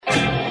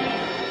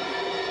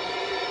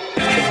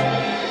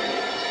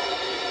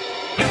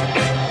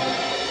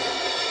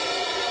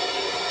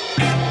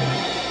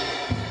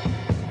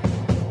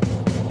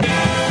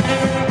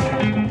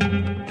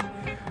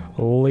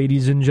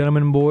and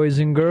gentlemen, boys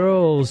and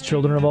girls,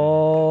 children of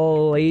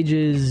all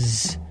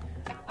ages,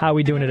 how are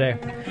we doing today?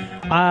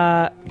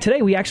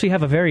 Today we actually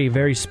have a very,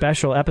 very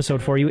special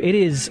episode for you. It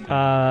is,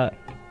 of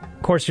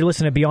course, you're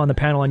listening to Beyond the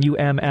Panel on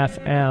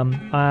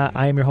UMFM.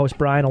 I am your host,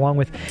 Bryan, along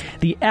with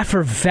the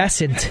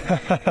effervescent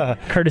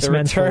Curtis The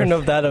return Mensforth.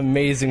 of that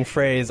amazing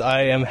phrase.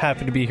 I am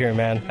happy to be here,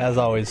 man, as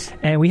always.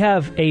 And we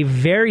have a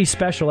very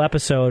special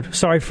episode.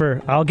 Sorry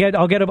for I'll get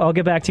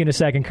back to you in a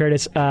second,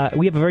 Curtis.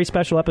 We have a very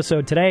special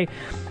episode today.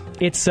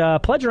 It's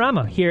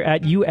Pledge-orama here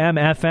at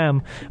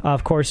UMFM.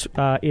 Of course,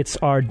 it's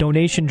our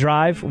donation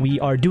drive.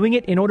 We are doing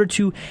it in order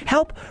to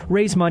help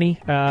raise money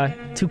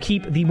to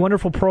keep the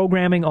wonderful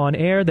programming on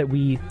air that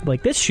we,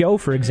 like this show,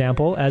 for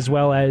example, as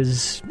well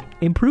as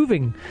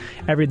improving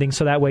everything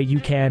so that way you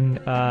can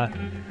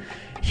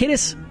hit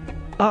us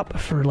up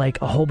for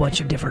like a whole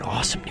bunch of different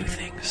awesome new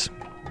things.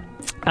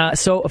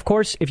 So, of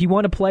course, if you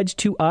want to pledge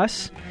to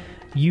us,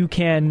 you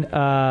can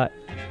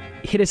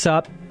hit us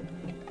up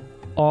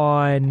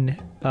on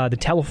the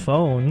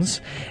telephones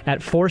at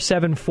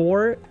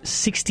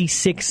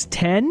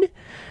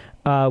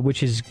 474-6610,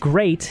 which is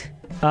great.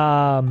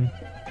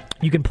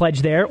 You can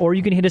pledge there, or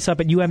you can hit us up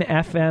at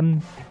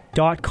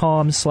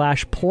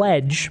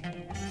umfm.com/pledge.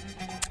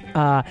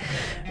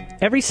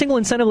 Every single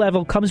incentive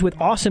level comes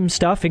with awesome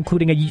stuff,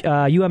 including a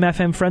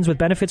UMFM Friends with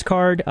Benefits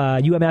card,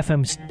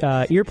 UMFM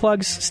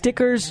earplugs,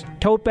 stickers,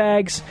 tote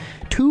bags,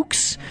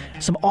 toques,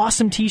 some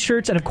awesome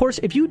t-shirts, and of course,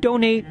 if you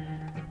donate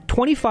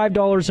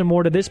 $25 or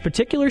more to this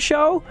particular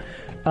show,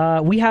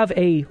 we have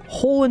a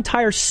whole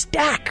entire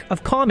stack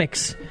of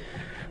comics,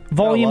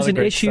 volumes and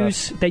issues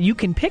stuff that you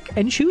can pick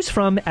and choose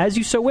from as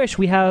you so wish.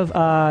 We have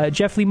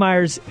Jeff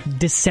Lemire's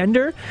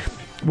Descender,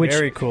 which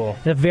very cool,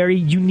 a very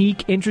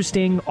unique,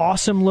 interesting,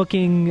 awesome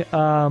looking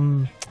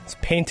it's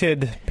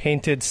painted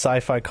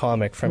sci-fi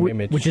comic from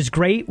Image, which is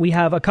great. We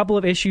have a couple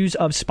of issues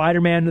of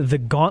Spider-Man The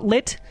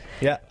Gauntlet.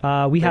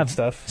 Yeah, we have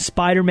stuff.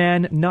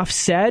 Spider-Man Nuff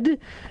Said,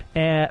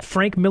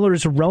 Frank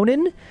Miller's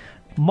Ronin,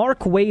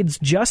 Mark Waid's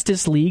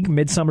Justice League,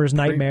 Midsummer's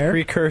Nightmare.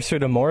 Precursor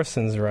to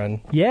Morrison's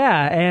run.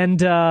 Yeah, and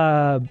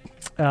XO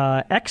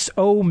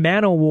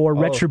Manowar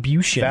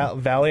Retribution.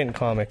 Valiant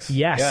Comics.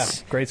 Yes. Yeah,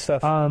 great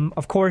stuff.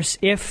 Of course,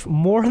 if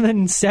more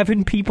than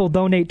 7 people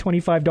donate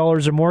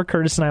 $25 or more,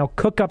 Curtis and I will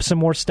cook up some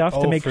more stuff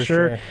to make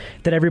sure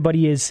that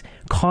everybody is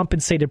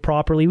compensated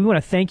properly. We want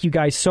to thank you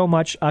guys so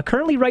much.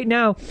 Currently, right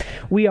now,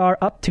 we are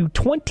up to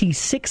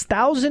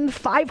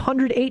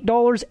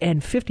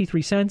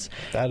 $26,508.53.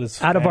 That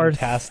is out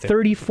fantastic. Of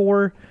our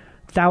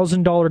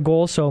 $34,000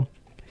 goal. So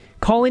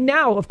call in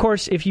now, of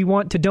course, if you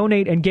want to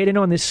donate and get in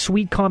on this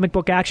sweet comic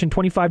book action.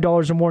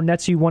 $25 or more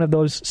nets you one of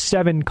those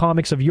 7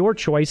 comics of your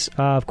choice.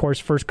 Of course,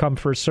 first come,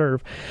 first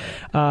serve.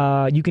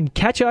 You can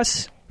catch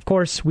us. Of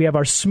course, we have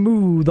our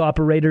smooth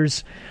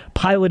operators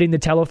piloting the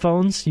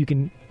telephones. You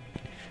can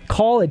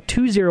call at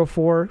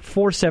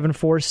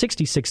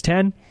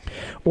 204-474-6610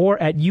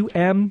 or at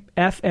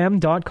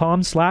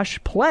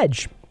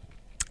umfm.com/pledge.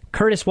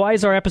 Curtis, why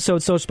is our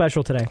episode so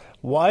special today?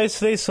 Why is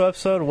today's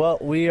episode? Well,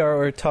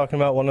 we're talking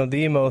about one of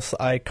the most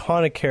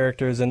iconic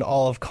characters in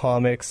all of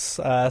comics,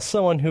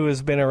 someone who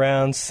has been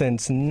around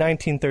since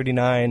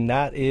 1939.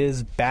 That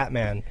is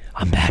Batman.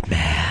 I'm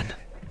Batman.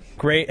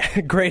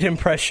 Great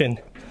impression.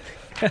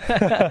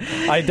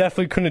 I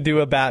definitely couldn't do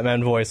a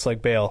Batman voice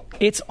like Bale.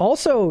 It's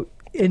also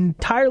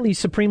entirely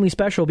supremely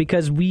special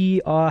because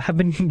we have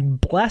been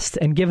blessed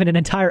and given an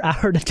entire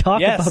hour to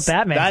talk about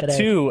Batman today.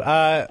 Too.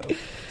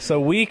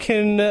 So we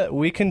can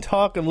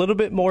talk a little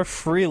bit more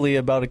freely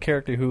about a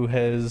character who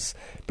has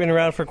been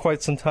around for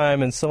quite some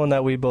time and someone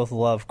that we both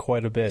love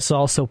quite a bit. It's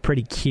also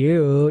pretty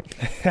cute.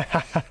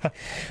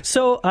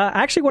 So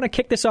I actually want to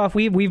kick this off.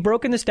 We've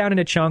broken this down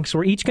into chunks.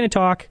 We're each going to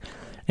talk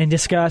and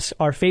discuss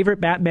our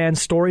favorite Batman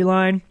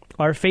storyline,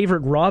 our favorite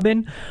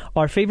Robin,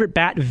 our favorite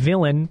Bat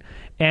villain,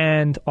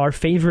 and our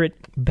favorite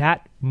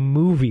Bat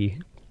movie.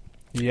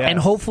 Yes. And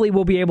hopefully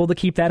we'll be able to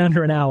keep that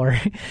under an hour.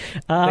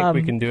 I think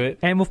we can do it.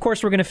 And of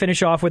course we're going to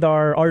finish off with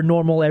our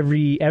normal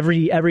every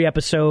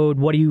episode.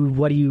 What are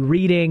you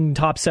reading?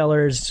 Top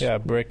sellers. Yeah,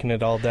 breaking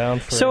it all down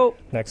for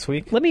next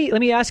week. Let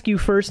me ask you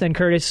first then,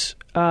 Curtis.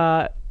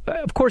 Of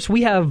course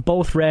we have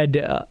both read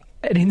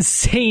an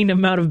insane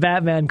amount of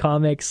Batman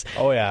comics.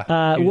 Oh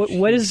yeah,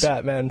 what is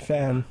Batman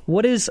fan?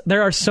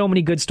 There are so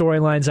many good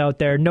storylines out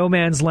there. No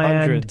Man's Land,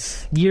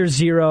 Hundreds. Year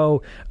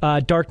Zero,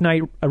 Dark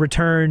Knight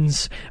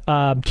Returns,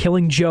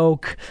 Killing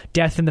Joke,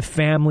 Death in the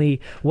Family.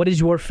 What is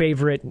your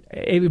favorite?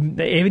 Even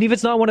if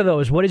it's not one of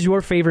those, what is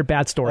your favorite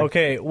Bat story?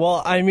 Okay,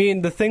 well, I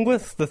mean, the thing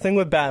with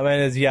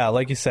Batman is, yeah,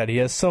 like you said, he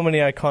has so many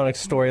iconic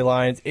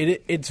storylines.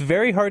 It's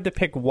very hard to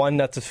pick one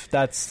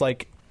that's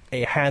like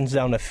a hands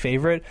down a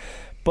favorite.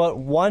 But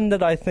one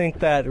that I think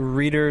that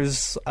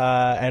readers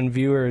and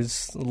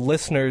viewers,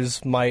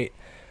 listeners might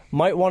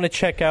want to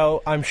check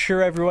out. I'm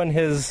sure everyone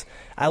has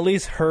at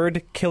least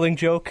heard Killing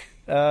Joke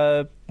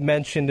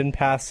mentioned in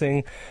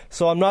passing.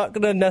 So I'm not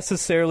going to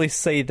necessarily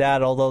say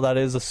that, although that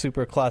is a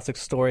super classic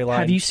storyline.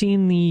 Have you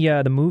seen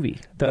the movie,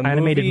 the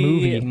animated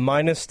movie?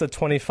 Minus the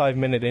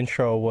 25-minute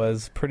intro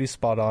was pretty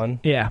spot on.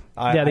 Yeah,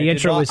 the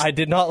intro was. I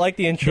did not like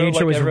the intro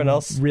like everyone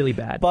else. Really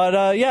bad.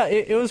 But yeah,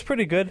 it was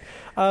pretty good.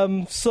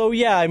 So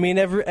yeah, I mean,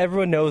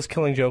 everyone knows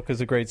Killing Joke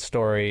is a great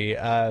story.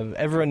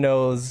 Everyone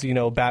knows,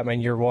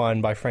 Batman Year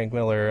One by Frank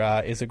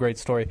Miller is a great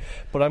story.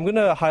 But I'm going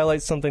to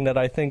highlight something that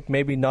I think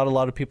maybe not a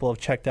lot of people have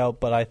checked out,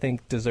 but I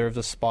think deserves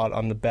a spot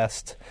on the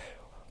best.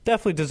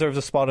 Definitely deserves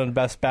a spot on the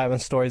best Batman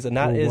stories, and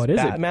that is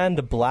Batman: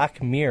 The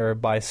Black Mirror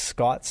by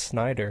Scott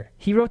Snyder.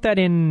 He wrote that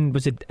in,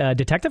 was it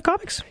Detective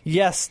Comics?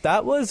 Yes,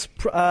 that was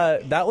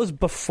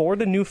before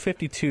the New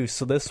 52.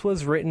 So this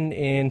was written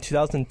in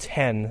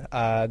 2010.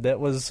 That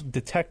was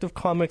Detective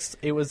Comics.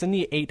 It was in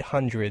the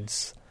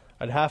 800s.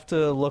 I'd have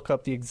to look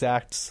up the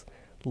exact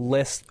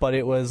list, but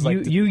it was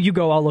like you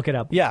go, I'll look it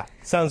up. Yeah,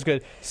 sounds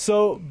good.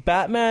 So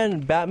Batman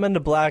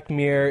the Black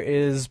Mirror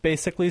is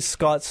basically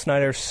Scott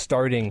Snyder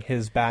starting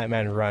his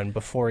Batman run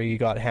before he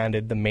got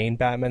handed the main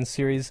Batman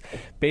series.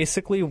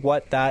 Basically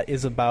what that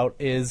is about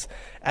is,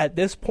 at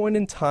this point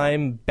in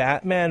time,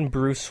 Batman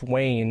Bruce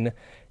Wayne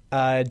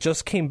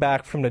just came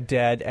back from the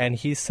dead, and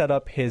he set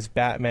up his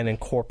Batman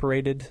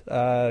Incorporated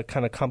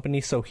kind of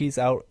company. So he's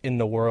out in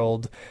the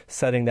world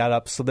setting that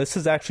up. So this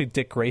is actually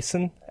Dick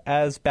Grayson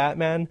as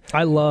Batman.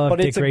 I love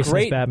Dick Grayson's Batman. But it's a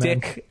great Batman.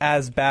 Dick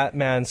as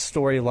Batman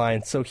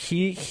storyline. So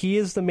he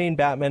is the main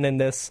Batman in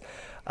this.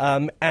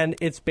 And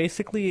it's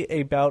basically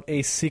about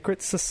a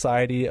secret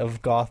society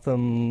of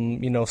Gotham,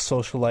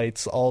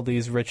 socialites, all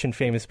these rich and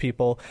famous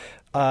people.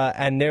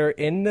 And they're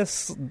in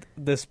this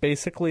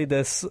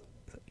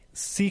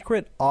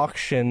secret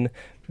auction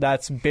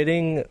that's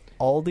bidding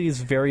all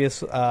these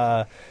various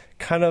kind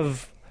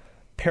of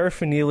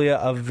paraphernalia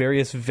of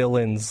various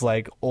villains,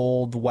 like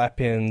old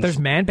weapons. There's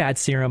Man-Bat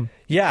serum.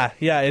 Yeah,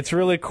 it's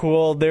really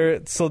cool. They're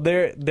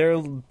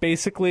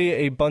basically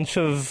a bunch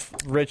of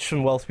rich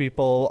and wealthy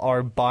people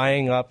are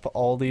buying up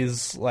all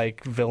these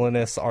like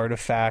villainous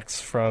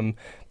artifacts from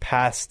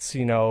past,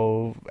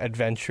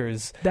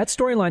 adventures. That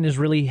storyline is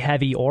really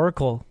heavy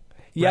Oracle.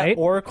 Yeah, right?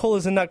 Oracle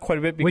is in that quite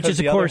a bit, because which is,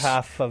 the of course, other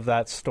half of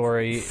that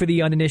story... For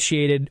the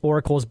uninitiated,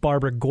 Oracle's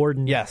Barbara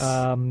Gordon. Yes.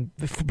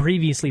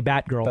 Previously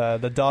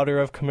Batgirl. The daughter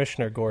of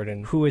Commissioner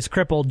Gordon. Who is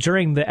crippled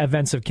during the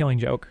events of Killing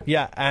Joke.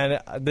 Yeah, and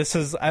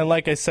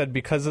like I said,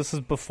 because this is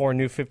before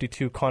New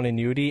 52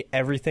 continuity,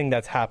 everything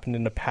that's happened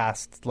in the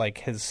past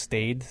has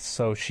stayed,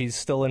 so she's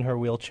still in her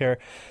wheelchair.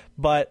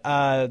 But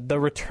the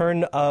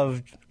return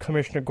of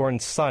Commissioner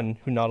Gordon's son,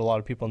 who not a lot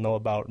of people know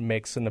about,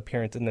 makes an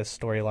appearance in this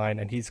storyline,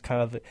 and he's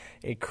kind of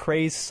a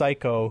crazed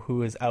psycho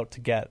who is out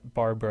to get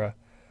Barbara.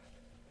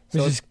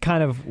 Which is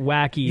kind of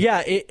wacky.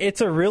 Yeah, it's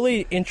a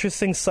really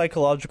interesting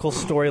psychological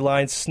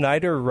storyline.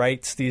 Snyder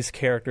writes these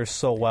characters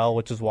so well,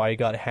 which is why he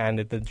got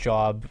handed the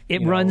job.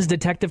 It runs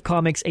Detective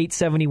Comics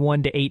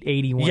 871 to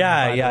 881.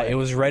 Yeah, it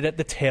was right at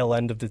the tail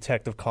end of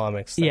Detective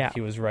Comics that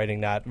he was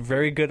writing that.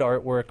 Very good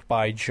artwork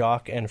by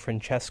Jock and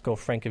Francesco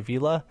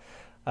Francavilla.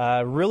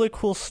 Really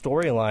cool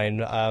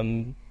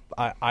storyline.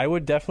 I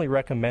would definitely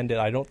recommend it.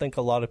 I don't think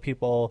a lot of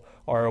people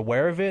are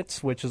aware of it,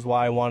 which is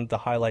why I wanted to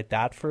highlight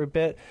that for a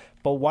bit.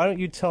 But why don't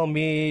you tell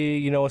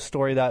me, a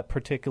story that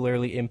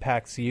particularly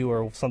impacts you,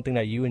 or something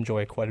that you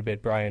enjoy quite a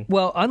bit, Brian?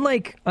 Well,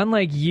 unlike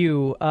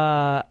you,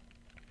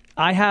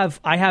 I have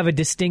a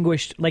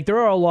distinguished, there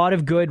are a lot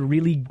of good,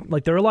 really,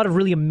 there are a lot of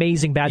really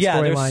amazing bad storylines.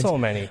 Yeah, there's so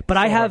many. But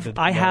I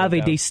have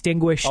a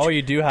distinguished,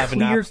 you do have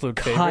an absolute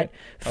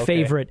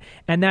favorite,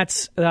 and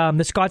that's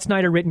the Scott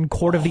Snyder written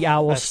Court of the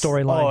Owls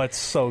storyline. Oh, it's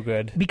so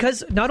good.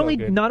 Because not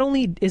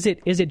only is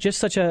it just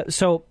such a,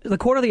 so the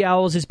Court of the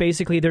Owls is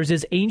basically, there's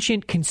this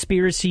ancient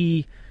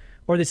conspiracy,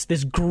 or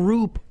this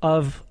group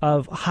of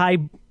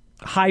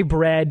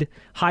high-bred,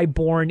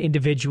 high-born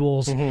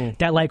individuals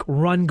that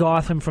run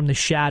Gotham from the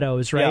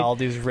shadows, right? Yeah, all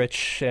these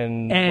rich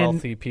and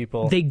wealthy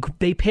people.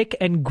 They pick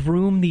and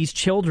groom these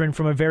children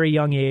from a very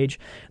young age.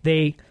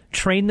 They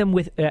train them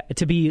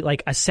to be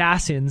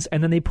assassins,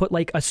 and then they put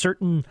a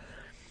certain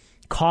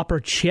copper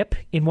chip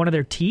in one of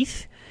their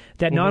teeth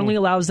that not only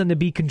allows them to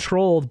be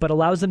controlled, but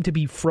allows them to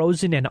be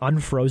frozen and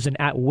unfrozen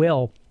at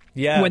will.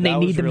 Yeah, when they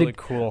need them really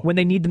cool. When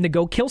they need them to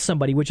go kill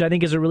somebody, which I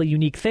think is a really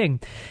unique thing.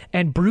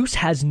 And Bruce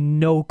has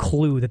no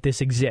clue that this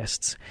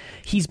exists.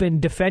 He's been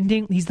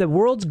defending. He's the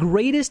world's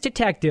greatest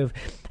detective.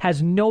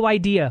 Has no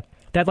idea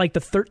that the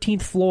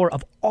 13th floor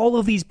of all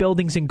of these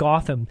buildings in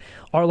Gotham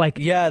are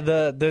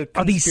the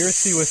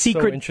conspiracy was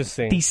so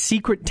interesting. These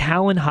secret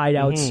Talon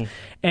hideouts,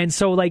 and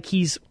so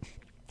he's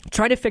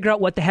trying to figure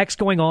out what the heck's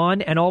going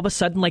on, and all of a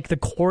sudden the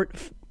court,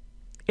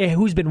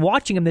 who's been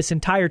watching him this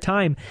entire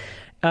time,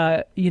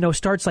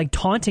 starts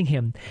taunting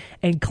him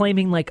and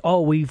claiming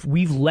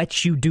we've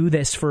let you do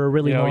this for a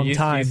really long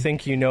time. You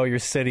think you know your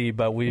city,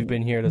 but we've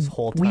been here this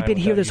whole time. We've been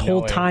here this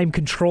whole time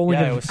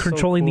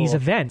controlling these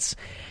events,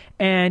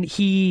 and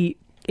he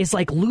is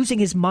losing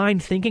his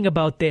mind thinking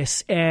about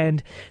this.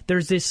 And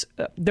there's this.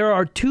 There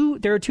are two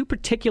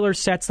particular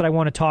sets that I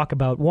want to talk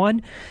about.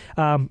 One,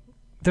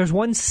 there's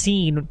one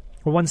scene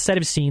or one set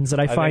of scenes that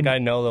I find think I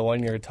know the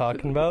one you're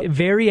talking about.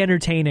 Very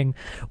entertaining,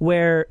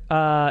 where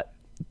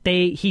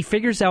he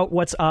figures out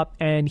what's up,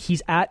 and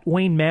he's at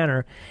Wayne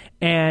Manor,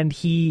 and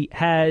he's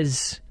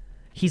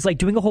like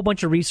doing a whole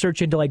bunch of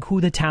research into like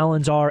who the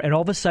Talons are, and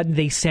all of a sudden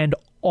they send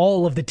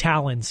all of the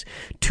Talons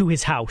to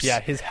his house.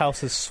 Yeah, his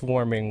house is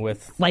swarming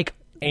with like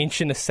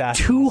ancient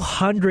assassins.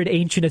 200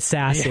 ancient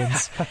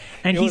assassins. Yeah.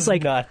 And he's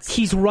like nuts.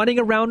 He's running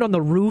around on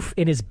the roof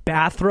in his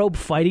bathrobe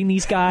fighting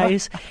these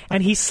guys,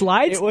 and he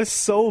slides. It was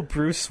so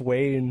Bruce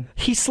Wayne.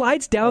 He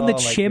slides down the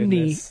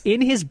chimney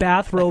in his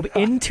bathrobe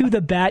into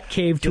the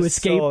Batcave to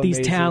escape these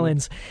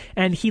Talons,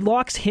 and he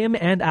locks him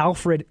and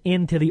Alfred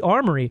into the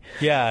armory.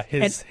 Yeah,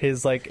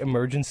 his like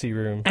emergency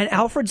room. And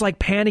Alfred's like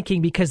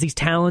panicking because these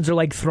Talons are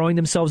like throwing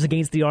themselves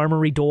against the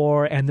armory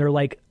door, and they're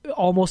like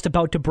almost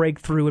about to break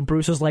through, and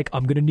Bruce is like,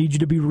 I'm gonna need you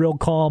to be real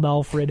calm,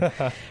 Alfred.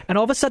 And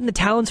all of a sudden the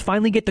Talons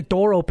finally get the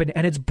door open,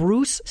 and it's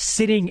Bruce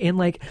sitting in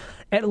like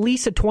at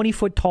least a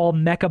 20-foot tall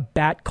mecha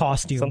bat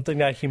costume, something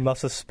that he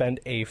must have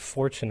spent a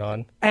fortune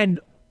on, and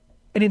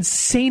an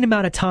insane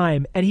amount of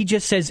time, and he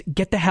just says,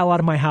 get the hell out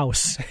of my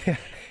house.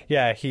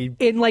 Yeah, he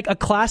in like a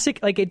classic,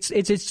 like it's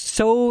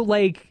so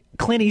like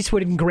Clint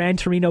Eastwood in Gran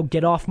Torino,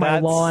 get off my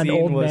lawn, scene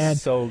old was man.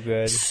 So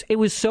good. It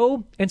was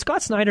so, and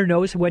Scott Snyder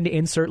knows when to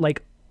insert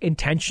like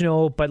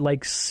intentional but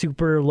like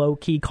super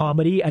low-key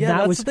comedy, and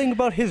that's was the thing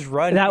about his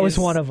run. That was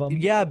one of them.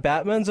 Yeah,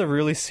 Batman's a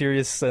really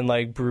serious and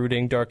like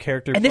brooding dark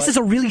character, and this is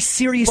a really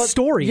serious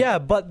story. Yeah,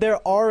 but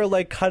there are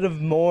like kind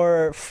of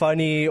more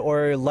funny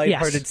or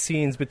lighthearted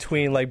scenes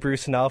between like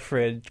Bruce and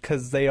Alfred,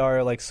 because they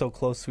are like so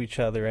close to each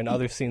other, and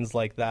other scenes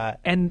like that,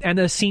 and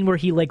the scene where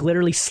he like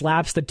literally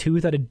slaps the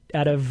tooth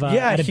out of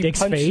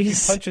Dick's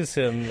face. He punches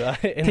him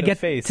in the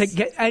face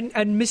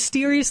and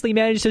mysteriously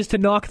manages to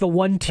knock the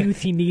one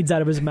tooth he needs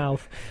out of his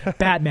mouth.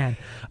 Batman.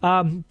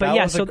 But that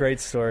yeah, was a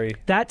great story.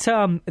 That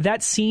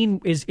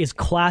scene is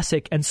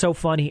classic and so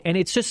funny, and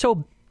it's just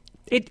so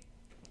it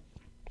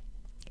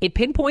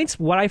pinpoints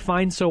what I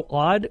find so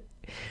odd.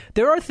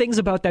 There are things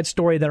about that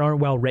story that aren't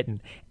well written,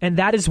 and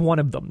that is one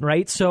of them,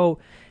 right? So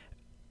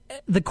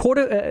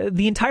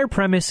the entire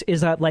premise is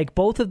that like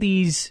both of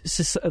these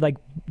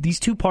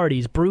two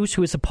parties, Bruce,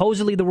 who is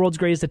supposedly the world's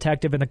greatest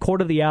detective, and the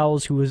Court of the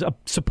Owls, who is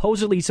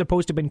supposedly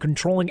supposed to have been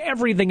controlling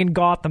everything in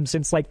Gotham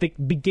since like the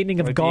beginning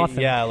of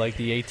Gotham. Like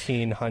the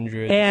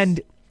 1800s.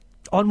 And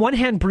on one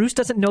hand, Bruce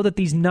doesn't know that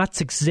these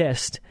nuts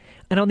exist.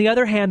 And on the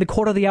other hand, the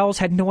Court of the Owls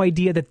had no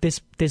idea that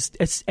this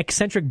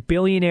eccentric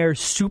billionaire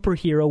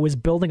superhero was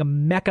building a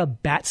mecha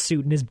bat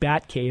suit in his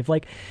bat cave.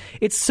 Like,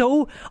 it's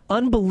so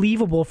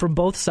unbelievable from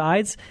both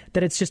sides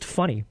that it's just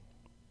funny.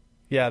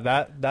 Yeah,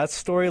 that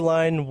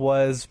storyline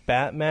was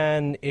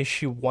Batman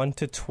issue 1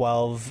 to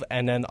 12,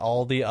 and then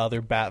all the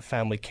other Bat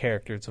family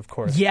characters, of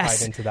course,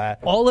 tied into that.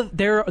 All of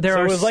there so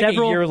are it was several, like a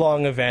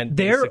year-long event,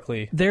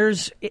 basically.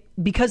 Because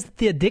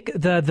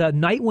the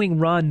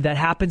Nightwing run that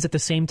happens at the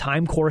same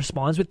time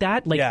corresponds with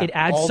that. Like, it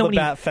adds all so the many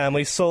Bat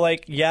family. So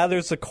like,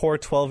 there's a core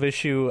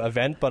 12-issue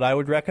event, but I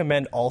would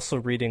recommend also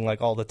reading like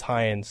all the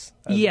tie-ins.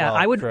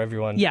 I would for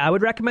everyone. Yeah, I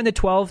would recommend the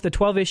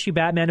 12-issue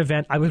Batman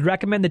event. I would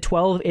recommend the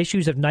 12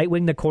 issues of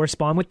Nightwing that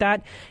correspond with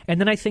that, and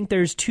then I think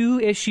there's two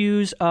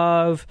issues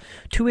of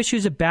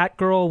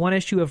Batgirl, one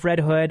issue of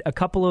Red Hood, a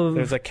couple of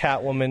there's a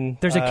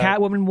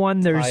Catwoman one.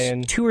 There's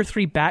tie-in. 2 or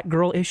 3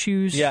 Batgirl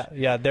issues.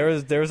 Yeah.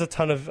 There was a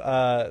ton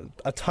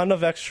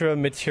of extra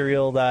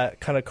material that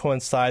kind of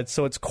coincides.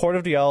 So it's Court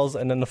of the Owls,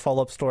 and then the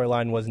follow-up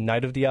storyline was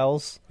Night of the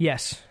Owls.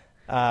 Yes.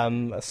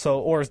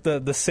 Or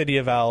the City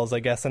of Owls, I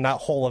guess, and that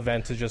whole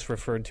event is just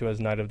referred to as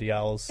Night of the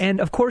Owls.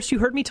 And of course, you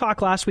heard me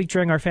talk last week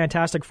during our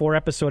Fantastic Four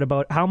episode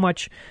about how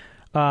much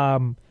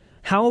good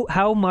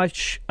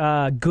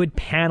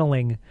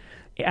paneling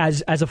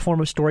as a form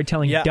of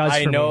storytelling does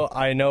for me.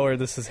 I know where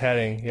this is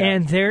heading. Yeah.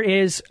 And there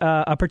is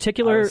a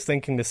particular... I was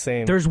thinking the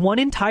same. There's one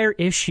entire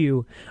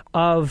issue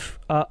of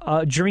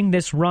during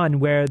this run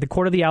where the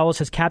Court of the Owls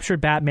has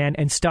captured Batman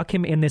and stuck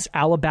him in this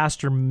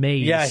alabaster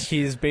maze. Yeah,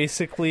 he's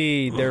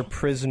basically their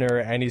prisoner,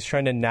 and he's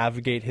trying to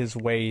navigate his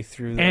way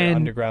through the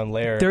underground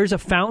lair. There's a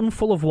fountain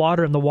full of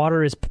water, and the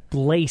water is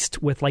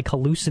laced with like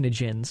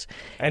hallucinogens.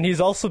 And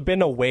he's also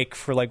been awake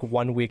for like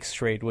 1 week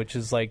straight, which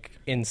is like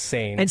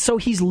insane. And so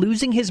he's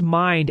losing his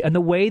mind, and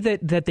the way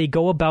that they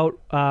go about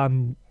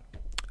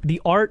the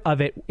art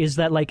of it is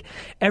that like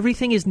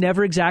everything is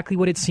never exactly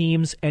what it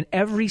seems, and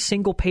every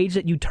single page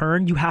that you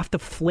turn, you have to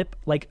flip,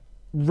 like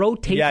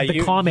rotate the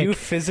comic. You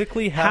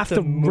physically have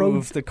to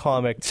move the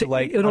comic to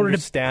like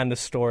understand the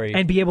story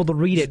and be able to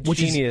read it, it's which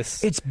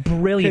genius. It's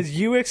brilliant. Because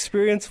you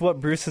experience what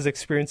Bruce is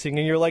experiencing,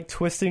 and you're like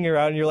twisting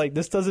around, and you're like,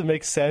 this doesn't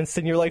make sense,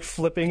 and you're like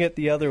flipping it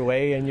the other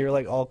way, and you're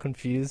like all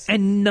confused.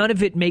 And none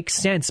of it makes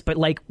sense, but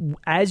like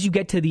as you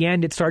get to the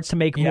end, it starts to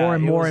make more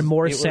and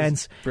more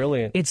sense.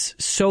 Brilliant. It's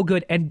so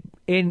good. And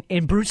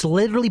Bruce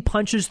literally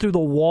punches through the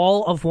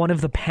wall of one of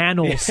the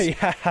panels.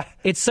 Yeah.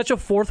 It's such a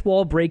fourth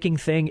wall breaking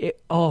thing.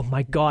 Oh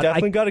my God.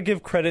 Definitely got to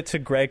give credit to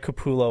Greg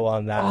Capullo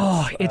on that.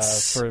 Oh,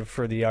 it's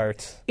for the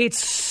art. It's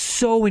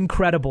so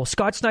incredible.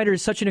 Scott Snyder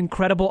is such an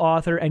incredible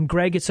author, and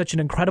Greg is such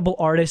an incredible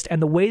artist,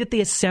 and the way that they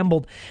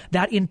assembled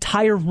that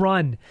entire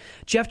run.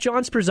 Jeff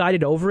Johns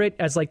presided over it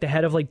as like the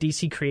head of like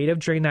DC Creative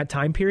during that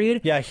time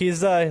period. Yeah, he's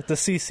the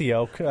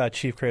CCO,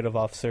 Chief Creative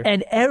Officer.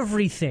 And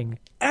every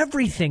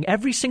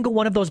single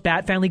one of those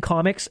Bat Family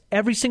comics,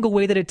 every single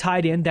way that it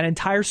tied in, that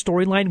entire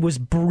storyline was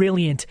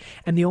brilliant.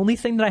 And the only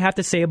thing that I have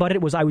to say about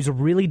it was I was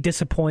really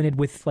disappointed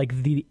with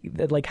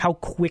like how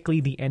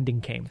quickly the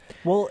ending came.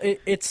 Well,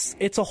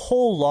 it's a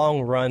whole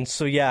long run.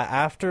 So yeah,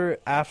 after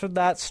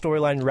that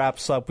storyline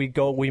wraps up,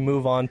 we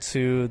move on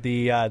to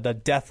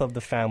the death of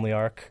the family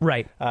arc,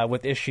 right?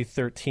 With issue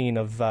 13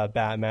 of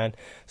Batman.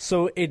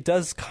 So it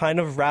does kind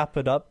of wrap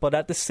it up, but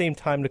at the same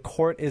time, the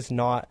court is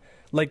not.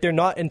 Like, they're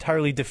not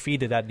entirely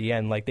defeated at the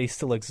end. Like, they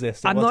still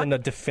exist. It wasn't a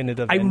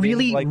definitive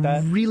ending like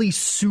that. I really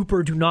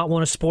super do not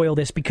want to spoil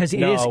this because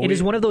it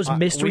is one of those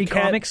mystery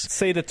comics. We can't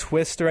say the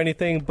twist or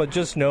anything, but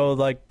just know,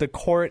 like, the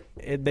court,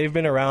 they've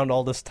been around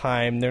all this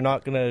time. They're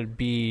not going to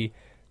be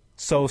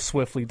so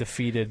swiftly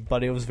defeated,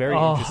 but it was very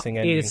interesting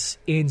ending. It's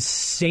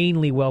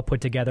insanely well put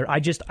together. I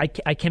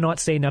cannot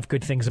say enough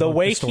good things about the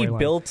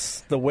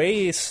storyline. The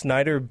way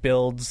Snyder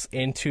builds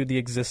into the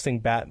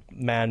existing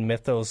Batman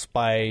mythos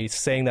by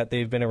saying that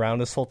they've been around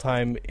this whole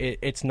time,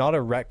 it's not a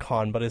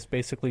retcon, but it's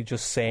basically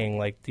just saying,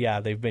 like, yeah,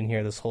 they've been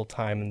here this whole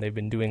time and they've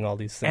been doing all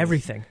these things.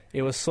 Everything.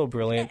 It was so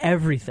brilliant.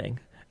 Everything.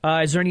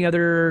 Is there any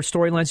other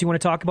storylines you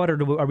want to talk about, or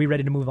are we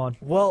ready to move on?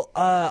 Well,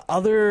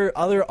 other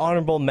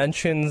honorable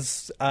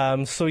mentions.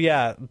 So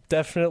yeah,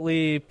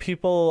 definitely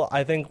people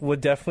I think would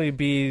definitely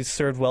be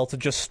served well to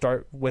just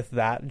start with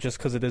that, just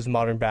because it is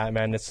modern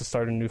Batman. It's the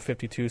start of New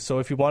 52. So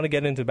if you want to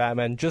get into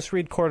Batman, just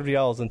read Court of the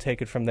Owls and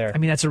take it from there. I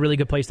mean, that's a really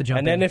good place to jump in.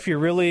 And then if you're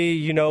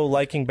really,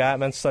 liking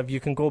Batman stuff, you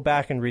can go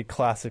back and read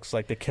classics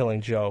like The Killing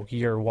Joke,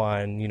 Year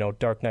One,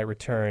 Dark Knight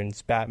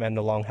Returns, Batman: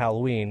 The Long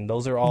Halloween.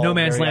 Those are all. No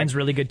Man's Land's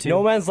really good too.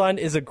 No Man's Land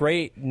is a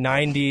great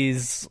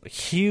 90s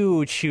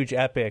huge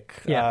epic.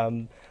 Yeah.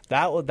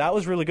 That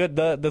was really good.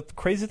 The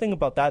crazy thing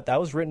about that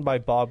was written by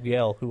Bob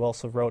Gale, who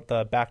also wrote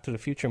the Back to the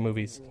Future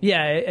movies.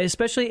 Yeah,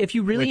 especially if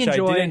you really which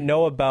enjoy... I didn't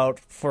know about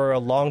for a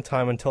long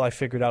time until I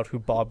figured out who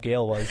Bob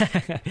Gale was.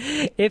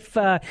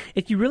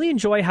 If you really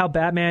enjoy how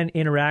Batman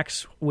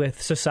interacts with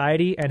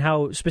society and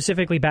how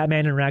specifically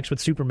Batman interacts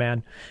with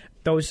Superman,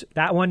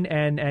 that one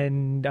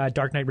and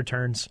Dark Knight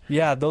Returns.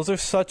 Yeah, those are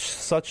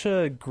such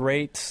a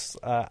great,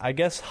 I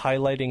guess,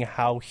 highlighting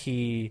how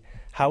he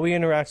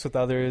interacts with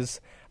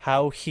others,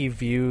 how he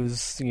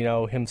views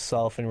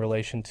himself in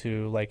relation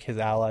to like his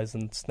allies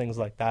and things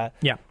like that.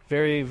 Yeah,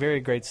 very very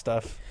great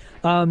stuff.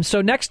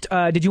 So next,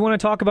 did you want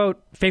to talk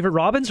about favorite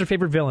Robins or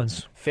favorite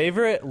villains?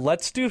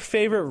 Let's do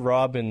favorite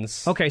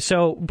Robins. Okay,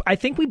 so I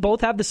think we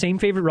both have the same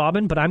favorite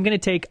Robin, but I'm going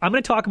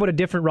to talk about a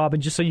different Robin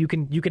just so you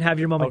can have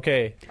your moment.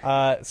 Okay,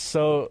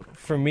 so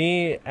for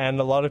me, and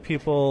a lot of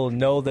people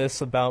know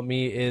this about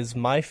me, is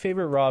my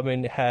favorite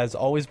Robin has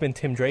always been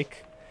Tim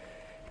Drake.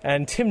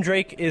 And Tim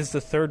Drake is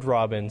the third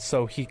Robin,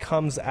 so he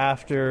comes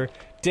after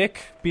Dick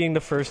being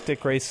the first, Dick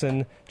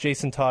Grayson,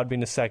 Jason Todd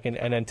being the second,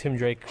 and then Tim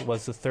Drake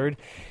was the third.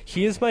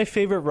 He is my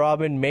favorite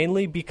Robin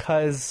mainly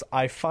because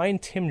I find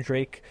Tim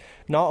Drake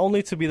not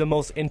only to be the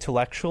most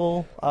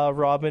intellectual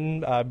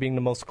Robin, being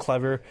the most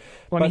clever.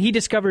 Well, I mean, he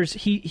discovers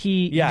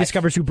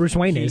discovers who Bruce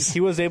Wayne is.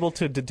 He was able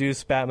to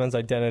deduce Batman's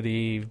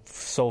identity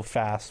so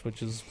fast,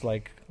 which is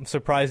like, I'm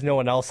surprised no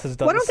one else has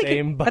done the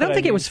same. I don't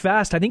think it was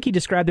fast. I think he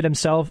described it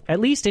himself. At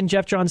least in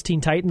Jeff Johns' Teen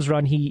Titans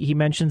run, he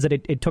mentions that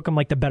it took him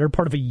like the better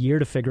part of a year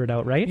to figure it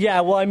out, right? Yeah,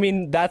 well, I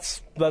mean,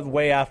 that's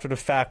way after the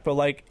fact. But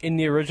like in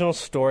the original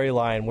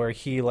storyline where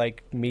he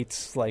like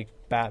meets like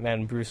Batman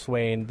and Bruce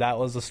Wayne, that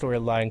was a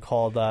storyline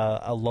called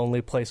A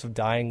Lonely Place of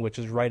Dying, which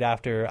is right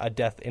after a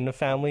death in the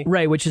family.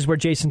 Right, which is where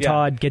Jason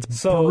Todd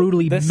gets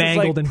brutally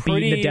mangled and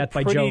beaten to death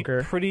by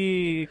Joker.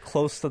 Pretty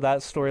close to that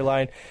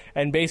storyline.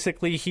 And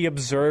basically he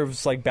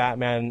observes like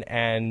Batman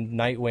and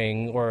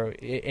Nightwing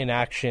in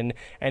action,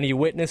 and he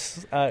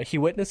witnesses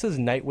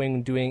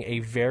Nightwing doing a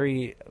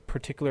very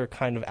particular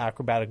kind of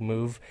acrobatic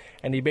move,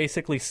 and he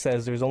basically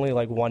says there's only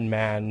like one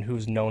man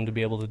who's known to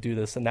be able to do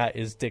this, and that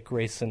is Dick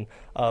Grayson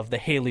of the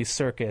Haley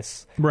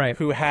Circus, right,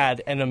 who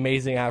had an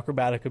amazing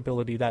acrobatic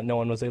ability that no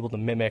one was able to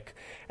mimic.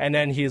 And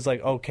then he's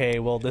like, okay,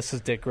 well, this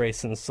is Dick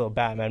Grayson, so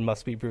Batman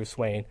must be Bruce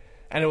Wayne.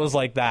 And it was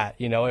like that,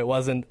 it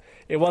wasn't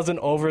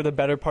over the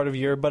better part of a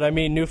year, but I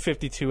mean, New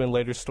 52 and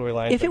later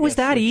storylines. If it was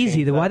that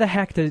easy, then why the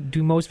heck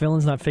do most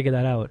villains not figure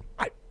that out?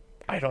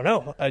 I don't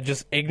know.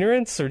 Just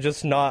ignorance, or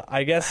just not.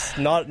 I guess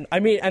not. I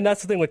mean, and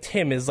that's the thing with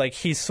Tim is like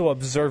he's so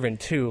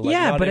observant too. Like,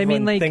 yeah, but I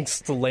mean, like,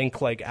 thinks to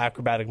link like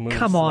acrobatic moves.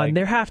 Come on,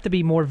 there have to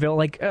be more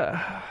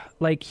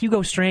like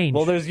Hugo Strange.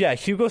 Well,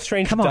 Hugo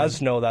Strange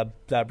does know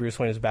that Bruce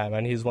Wayne is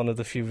Batman. He's one of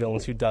the few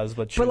villains who does,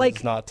 but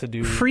chooses not to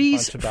do.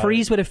 Freeze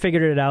would have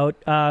figured it out.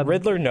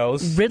 Riddler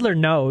knows,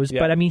 yeah.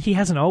 But I mean, he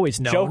hasn't always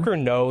known. Joker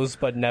knows,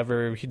 but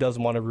never. He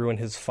doesn't want to ruin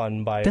his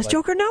fun by. Does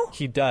Joker know?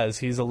 He does.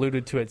 He's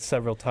alluded to it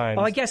several times.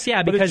 Well, I guess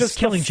because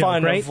it's Killing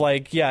Joke, right? Of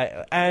like,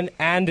 and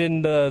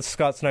in the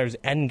Scott Snyder's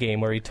Endgame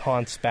where he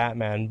taunts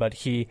Batman, but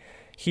he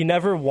he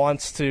never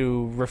wants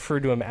to refer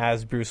to him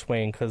as Bruce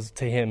Wayne because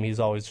to him he's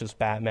always just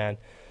Batman.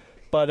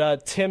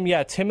 But Tim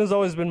has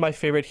always been my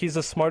favorite. He's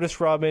the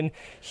smartest Robin.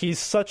 He's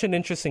such an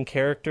interesting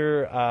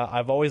character.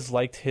 I've always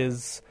liked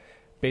his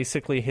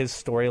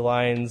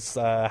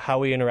storylines,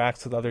 how he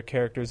interacts with other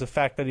characters, the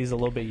fact that he's a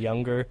little bit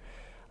younger.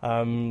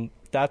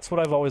 That's what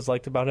I've always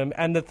liked about him.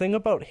 And the thing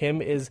about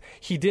him is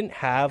he didn't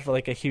have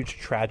like a huge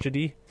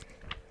tragedy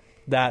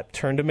that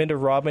turned him into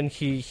Robin.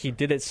 He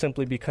did it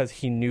simply because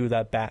he knew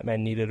that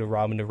Batman needed a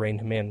Robin to rein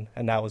him in,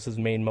 and that was his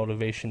main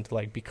motivation to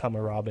like become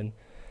a Robin.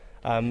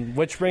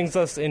 Which brings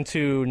us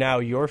into now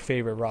your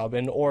favorite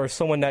Robin, or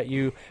someone that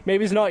you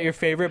maybe is not your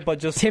favorite, but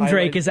just Tim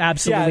Drake is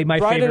absolutely my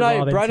favorite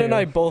Robin. Brian too. and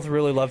I both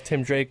really love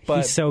Tim Drake, but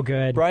he's so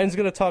good. Brian's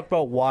going to talk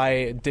about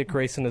why Dick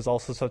Grayson is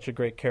also such a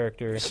great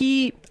character.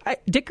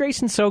 Dick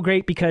Grayson's so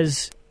great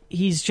because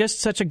he's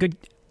just such a good.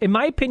 In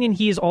my opinion,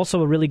 he is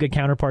also a really good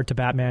counterpart to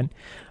Batman.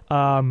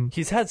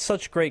 He's had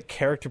such great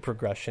character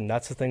progression.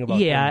 That's the thing about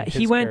him. Yeah,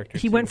 he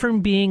went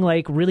from being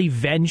like really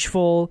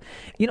vengeful.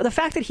 You know, the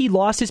fact that he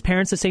lost his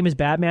parents the same as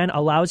Batman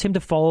allows him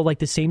to follow like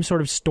the same sort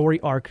of story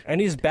arc.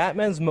 And he's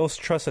Batman's most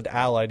trusted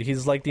ally.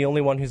 He's like the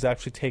only one who's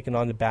actually taken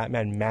on the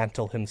Batman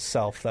mantle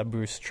himself that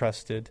Bruce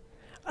trusted.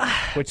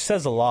 Which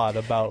says a lot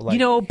about like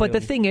but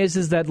the thing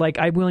is that like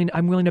I'm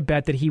willing to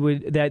bet that he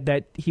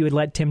would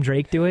let Tim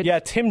Drake do it. Yeah,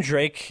 Tim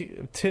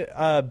Drake.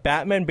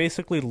 Batman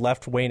basically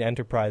left Wayne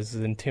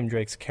Enterprises in Tim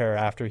Drake's care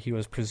after he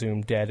was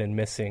presumed dead and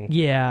missing.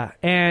 Yeah,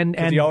 and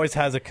he always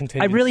has a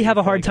contingency. I really have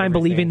a hard time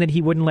believing that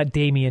he wouldn't let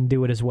Damian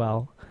do it as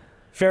well.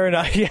 Fair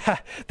enough. Yeah,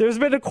 there's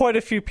been quite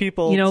a few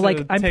people.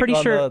 I'm pretty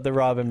sure the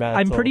Robin mantle.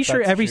 I'm pretty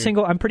sure every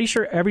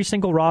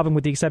single Robin,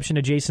 with the exception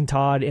of Jason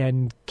Todd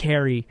and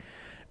Carey,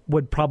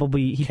 would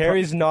probably.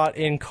 Carey's not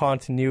in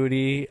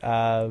continuity.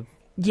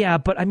 Yeah,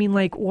 but I mean,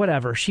 like,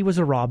 whatever. She was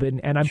a Robin,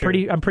 and I'm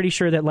pretty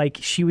sure that like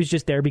she was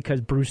just there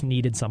because Bruce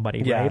needed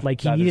somebody, right?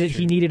 Like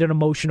he needed an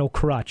emotional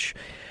crutch.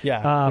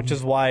 Yeah, which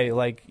is why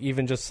like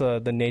even just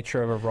the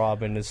nature of a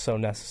Robin is so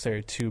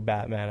necessary to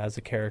Batman as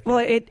a character. Well,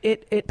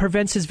 it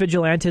prevents his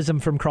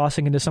vigilantism from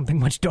crossing into something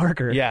much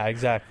darker. Yeah,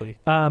 exactly.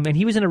 And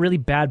he was in a really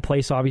bad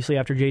place, obviously,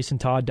 after Jason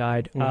Todd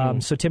died. Mm-hmm.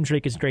 So Tim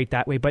Drake is great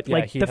that way. But yeah,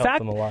 like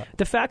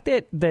the fact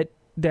that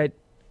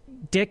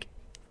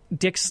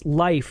Dick's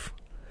life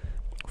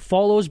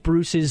follows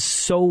Bruce's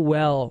so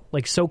well,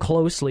 like so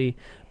closely,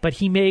 but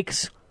he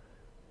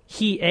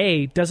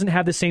doesn't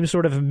have the same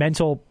sort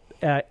of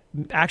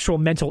actual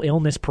mental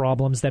illness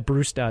problems that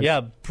Bruce does.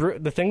 Yeah,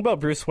 the thing about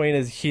Bruce Wayne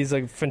is he's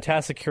a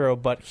fantastic hero,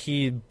 but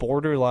he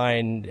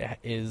borderline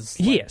is.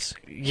 He's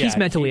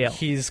mentally ill.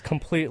 He's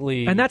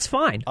completely, and that's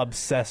fine.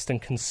 Obsessed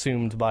and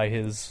consumed by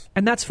his,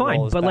 and that's fine.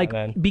 But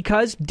Batman. Like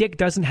because Dick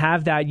doesn't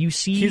have that, you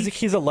see,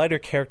 he's a lighter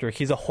character.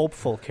 He's a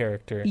hopeful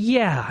character.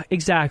 Yeah,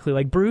 exactly.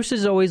 Like Bruce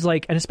is always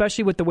like, and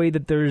especially with the way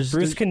that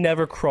Bruce can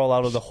never crawl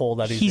out of the hole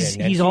that he's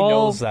in. And he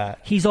knows that.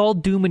 He's all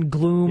doom and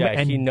gloom. Yeah,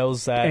 and he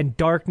knows that, and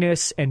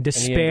darkness and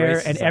despair.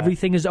 And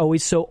everything is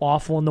always so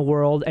awful in the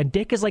world. And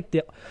Dick is like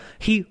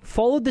he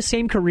followed the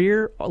same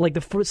career, like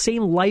the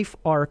same life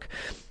arc,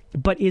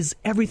 but is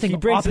everything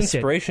opposite. He brings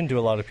inspiration to a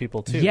lot of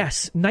people too.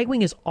 Yes,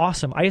 Nightwing is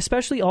awesome. I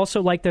especially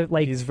also like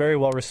he's very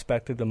well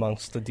respected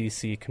amongst the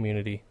DC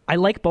community. I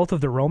like both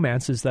of the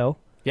romances though.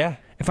 Yeah.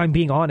 If I'm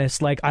being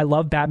honest, like I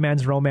love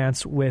Batman's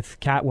romance with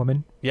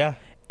Catwoman. Yeah.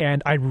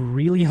 And I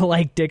really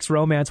like Dick's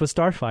romance with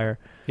Starfire.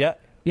 Yeah.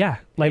 Yeah,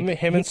 like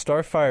him and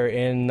Starfire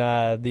in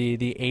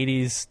the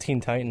 80s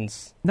Teen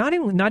Titans. Not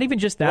even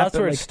just that. Well, that's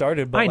where it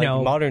started, but I know,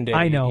 like modern day.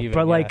 I know, even,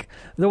 but like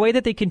the way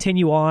that they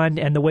continue on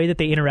and the way that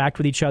they interact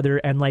with each other,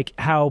 and like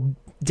how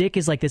Dick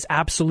is like this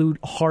absolute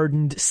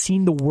hardened,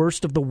 seen the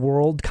worst of the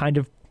world kind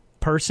of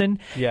person,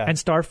 and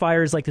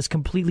Starfire is like this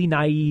completely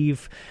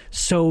naive,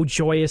 so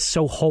joyous,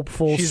 so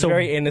hopeful. She's so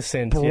very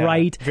innocent,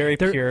 bright, very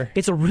pure.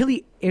 It's a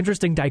really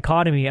interesting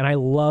dichotomy, and I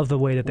love the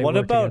way that they work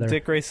together. What about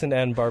Dick Grayson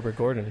and Barbara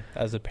Gordon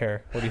as a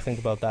pair? What do you think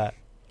about that?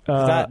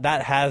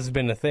 That has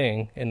been a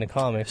thing in the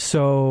comics.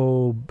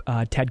 So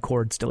Ted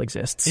Kord still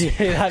exists.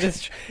 Yeah,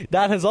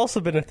 that has also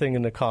been a thing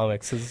in the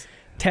comics.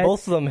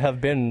 Both of them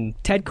have been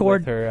Ted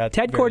Kord.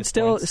 Ted Kord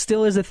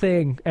still is a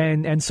thing,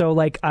 and so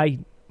like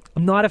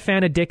I'm not a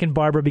fan of Dick and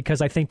Barbara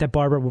because I think that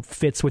Barbara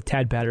fits with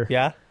Ted better.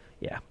 Yeah?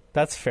 Yeah.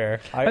 That's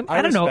fair. I don't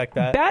respect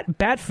know. that.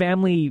 Bat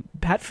family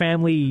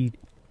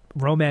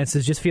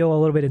romances just feel a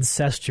little bit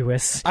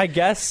incestuous. I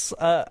guess.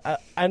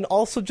 And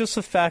also just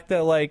the fact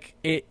that like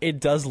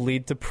it does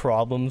lead to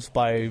problems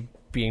by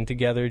being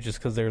together just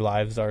because their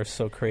lives are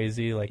so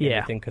crazy. Like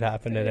anything could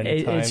happen at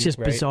any time. It's just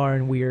right? bizarre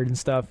and weird and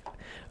stuff.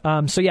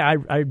 So yeah,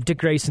 Dick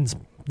Grayson's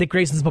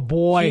my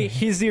boy.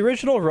 He's the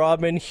original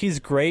Robin. He's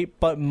great,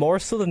 but more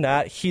so than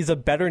that, he's a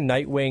better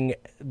Nightwing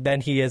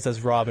than he is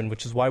as Robin,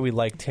 which is why we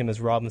like Tim as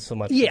Robin so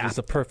much. He's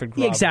the perfect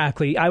Robin.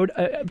 Exactly.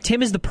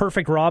 Tim is the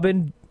perfect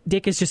Robin.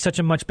 Dick is just such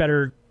a much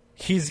better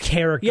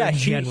character in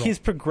general. He's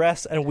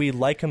progressed, and we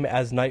like him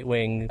as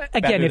Nightwing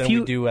Again, better than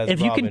we do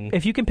as Robin.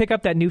 If you can pick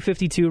up that new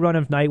 52 run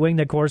of Nightwing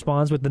that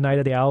corresponds with the Night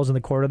of the Owls and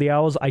the Court of the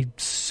Owls, I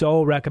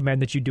so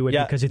recommend that you do it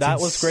because it's that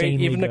was great.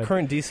 Even good. the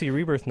current DC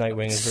Rebirth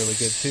Nightwing is really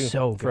good too.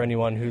 So good. For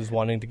anyone who's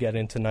wanting to get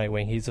into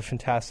Nightwing, he's a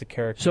fantastic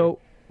character. So,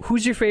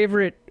 who's your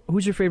favorite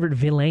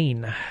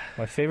villain?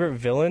 My favorite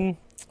villain?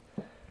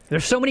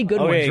 There's so many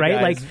good ones, right?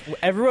 Guys, like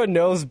everyone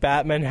knows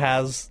Batman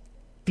has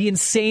the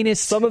insanest,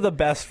 some of the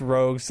best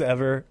rogues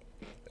ever.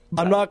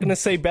 I'm not going to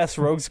say best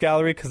rogues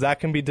gallery because that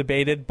can be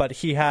debated, but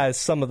he has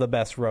some of the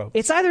best rogues.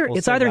 It's either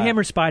him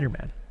or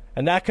Spider-Man.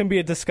 And that can be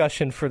a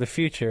discussion for the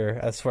future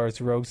as far as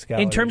rogues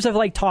gallery. In terms of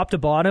like top to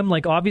bottom,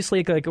 like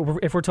obviously like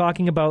if we're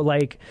talking about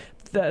like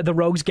the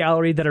rogues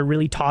gallery that are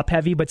really top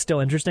heavy but still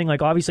interesting,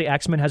 like obviously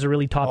X-Men has a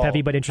really top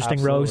heavy but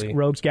interesting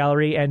rogues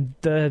gallery, and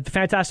the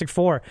Fantastic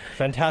Four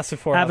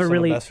have a really some of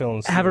the best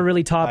villains have a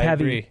really top I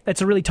heavy. agree.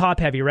 It's a really top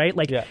heavy, right?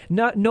 Like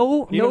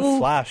Even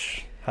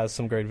Flash has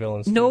some great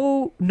villains.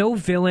 No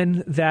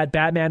villain that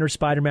Batman or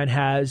Spider-Man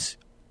has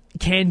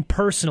can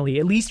personally,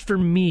 at least for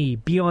me,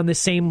 be on the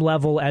same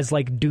level as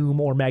like Doom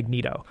or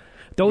Magneto.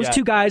 Those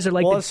two guys are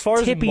like as far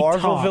as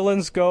Marvel top.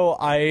 villains go,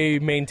 I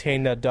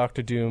maintain that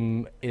Dr.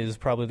 Doom is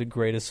probably the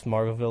greatest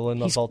Marvel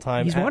villain of all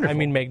time. He's wonderful. I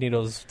mean,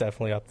 Magneto's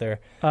definitely up there.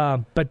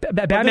 But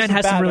Batman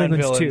has some really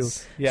good ones too.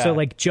 Yeah. So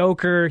like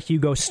Joker,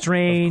 Hugo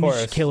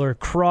Strange, Killer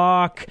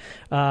Croc,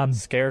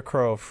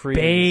 Scarecrow, Freeze,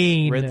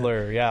 Bane,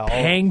 Riddler,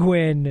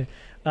 Penguin.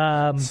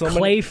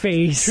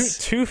 Clayface,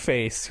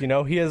 Two-Face,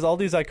 he has all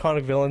these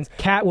iconic villains.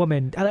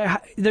 Catwoman.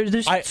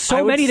 There's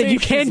so many that you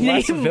can't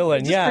name.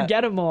 Villain, just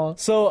forget them all.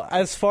 So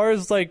as far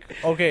as like,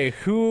 okay,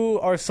 who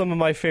are some of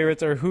my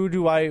favorites, or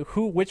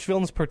which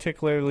villains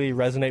particularly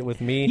resonate with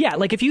me? Yeah,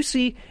 like if you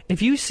see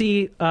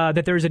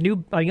that there's a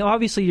new,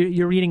 obviously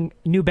you're reading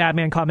new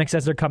Batman comics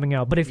as they're coming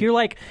out, but if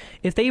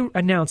they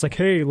announce like,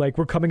 hey, like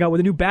we're coming out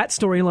with a new Bat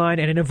storyline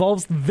and it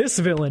involves this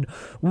villain,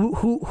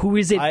 who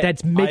is it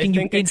that's making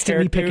you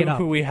instantly pick it up?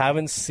 Who we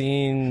haven't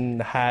seen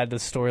had a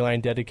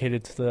storyline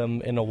dedicated to them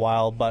in a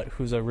while, but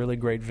who's a really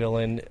great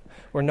villain,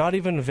 or not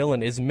even a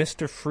villain, is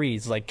Mr.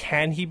 Freeze. Like,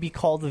 can he be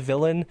called a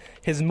villain?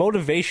 His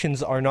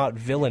motivations are not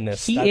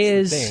villainous. That's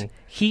the thing.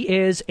 He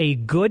is a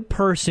good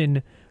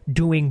person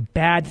doing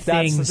bad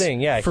things. That's the thing,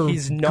 yeah. For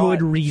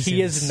good reasons.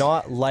 He is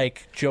not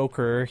like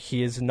Joker.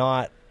 He is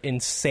not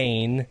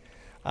insane.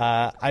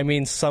 I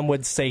mean, some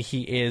would say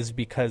he is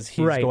because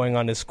he's going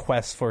on his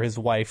quest for his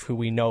wife, who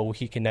we know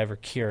he can never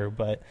cure,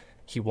 but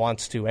he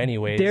wants to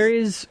anyways.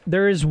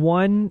 There's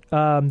one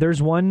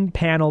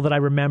panel that I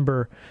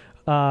remember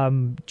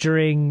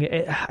during,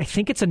 I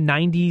think it's a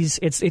 90s,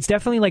 it's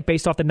definitely like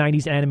based off the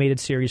 90s animated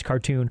series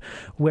cartoon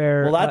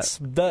where that's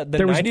the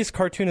 90s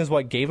cartoon is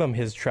what gave him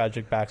his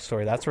tragic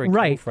backstory. That's where it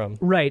came from.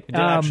 Right. It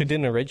actually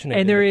didn't originate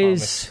and in the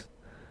comics.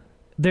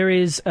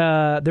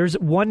 There's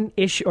one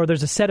issue, or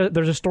there's a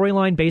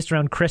storyline based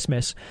around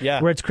Christmas,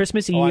 where it's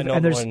Christmas Eve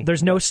and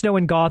there's no snow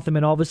in Gotham,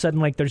 and all of a sudden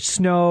like there's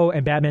snow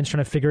and Batman's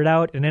trying to figure it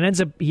out, and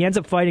he ends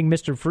up fighting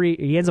Mr. Freeze.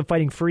 He ends up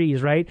fighting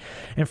Freeze, right?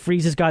 And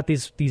Freeze has got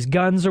these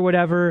guns or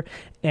whatever,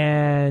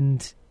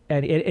 and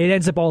it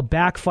ends up all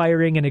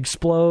backfiring and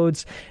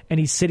explodes,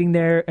 and he's sitting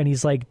there and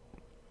he's like,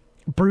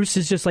 Bruce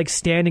is just like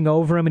standing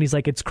over him and he's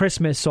like, it's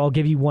Christmas, so I'll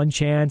give you one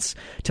chance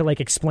to like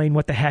explain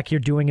what the heck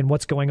you're doing and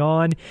what's going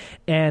on.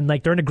 And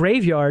like they're in a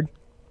graveyard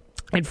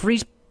and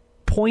Freeze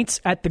points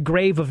at the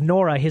grave of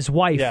Nora, his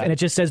wife, and it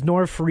just says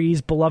Nora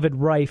Freeze, beloved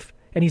wife.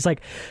 And he's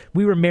like,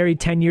 we were married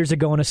 10 years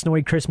ago on a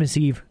snowy Christmas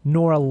Eve.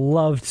 Nora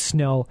loved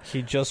snow.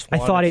 He just I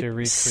thought it to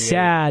recreate.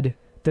 Sad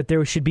that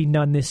there should be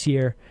none this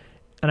year,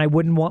 and I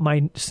wouldn't want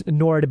my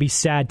Nora to be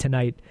sad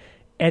tonight.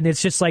 And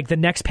it's just like the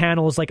next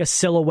panel is like a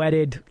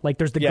silhouetted, like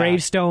there's the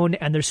gravestone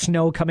and there's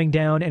snow coming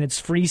down and it's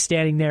Freeze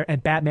standing there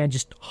and Batman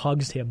just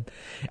hugs him.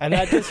 And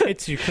that just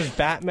hits you because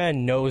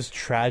Batman knows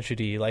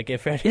tragedy. Like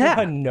if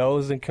anyone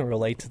knows and can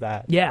relate to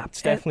that,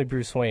 it's definitely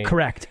Bruce Wayne.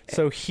 Correct.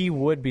 So he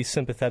would be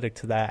sympathetic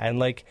to that. And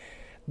like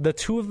the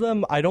two of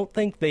them, I don't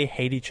think they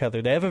hate each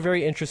other. They have a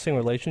very interesting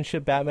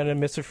relationship, Batman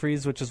and Mr.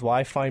 Freeze, which is why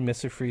I find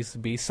Mr. Freeze to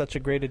be such a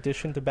great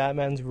addition to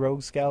Batman's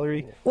rogues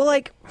gallery. Well,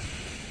 like,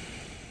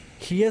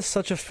 he is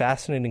such a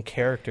fascinating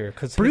character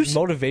because his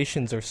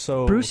motivations are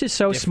so. Bruce is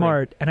so different.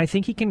 smart, and I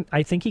think he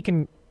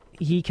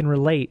can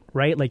relate,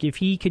 right? Like if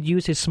he could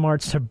use his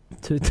smarts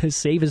to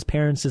save his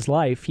parents'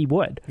 life, he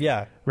would.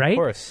 Yeah, right. Of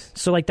course.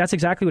 So like that's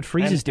exactly what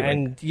Freeze is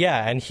doing.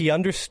 And he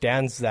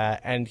understands that,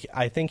 and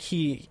I think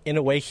he, in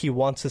a way, he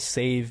wants to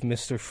save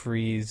Mr.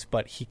 Freeze,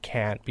 but he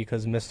can't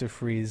because Mr.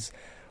 Freeze,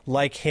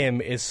 like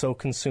him, is so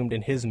consumed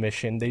in his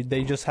mission.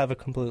 They just have a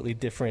completely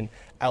different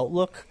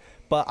outlook.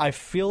 But I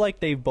feel like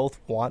they both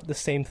want the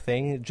same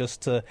thing,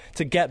 just to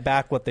get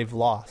back what they've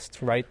lost,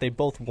 right? They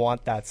both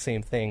want that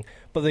same thing,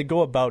 but they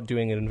go about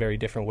doing it in very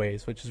different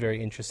ways, which is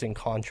very interesting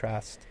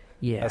contrast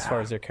as far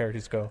as their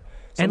characters go.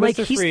 So and Mr.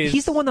 like Freeze,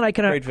 he's the one that I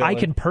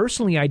can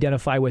personally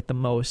identify with the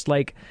most.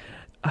 Like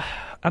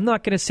I'm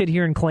not going to sit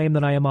here and claim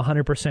that I am a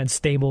 100%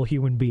 stable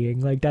human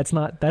being. Like that's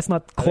not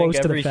close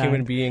to the fact. Every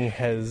human being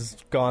has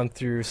gone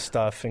through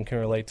stuff and can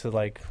relate to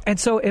like. And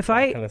so if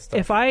I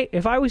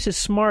was as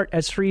smart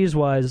as Freeze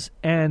was,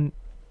 and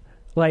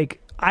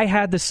like I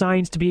had the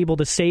signs to be able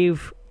to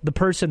save the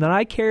person that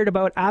I cared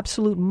about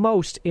absolute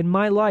most in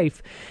my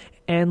life,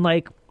 and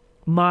like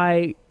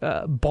my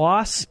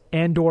boss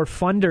and or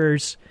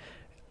funders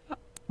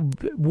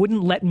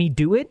wouldn't let me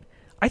do it,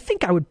 I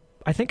think I would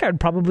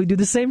probably do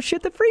the same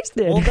shit that Freeze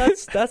did. Well,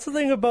 that's the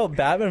thing about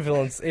Batman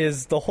villains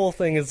is the whole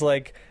thing is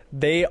like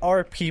they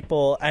are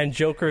people, and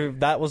Joker.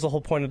 That was the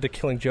whole point of the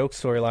Killing Joke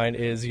storyline.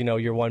 Is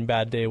you're one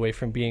bad day away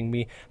from being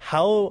me.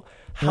 How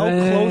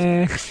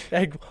close?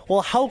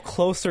 How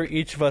close are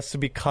each of us to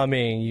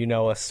becoming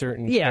a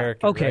certain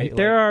character? Okay. Right?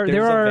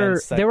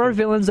 There are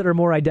villains that are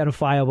more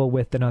identifiable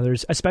with than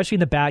others, especially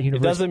in the Bat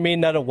universe. It doesn't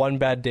mean that a one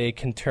bad day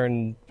can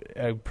turn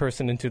a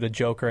person into the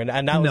Joker,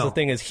 and that was the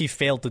thing is he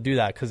failed to do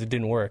that because it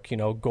didn't work.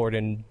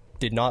 Gordon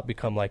did not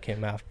become like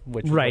him after,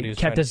 which is what he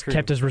was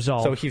kept his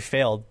resolve. So he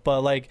failed.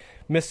 But like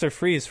Mr.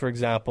 Freeze, for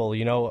example,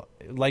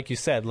 like you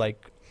said,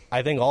 like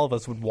I think all of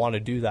us would want to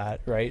do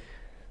that, right?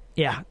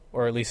 Yeah,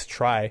 or at least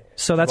try.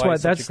 So that's why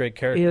that's a great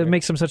character. It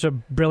makes him such a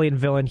brilliant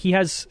villain. He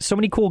has so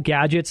many cool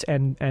gadgets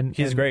and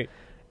he's great,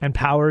 and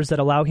powers that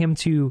allow him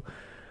to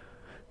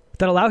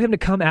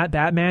come at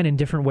Batman in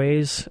different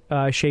ways,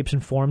 shapes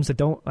and forms that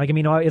don't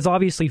it's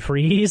obviously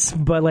Freeze,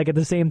 but like at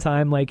the same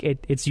time, like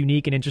it's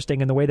unique and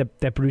interesting, and the way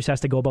that Bruce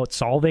has to go about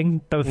solving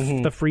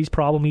the Freeze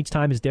problem each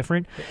time is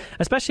different,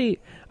 especially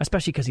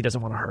because he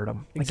doesn't want to hurt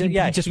him. Like,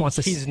 he just wants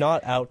to. He's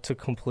not out to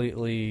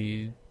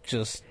completely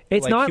just.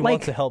 It's not he like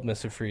wants to help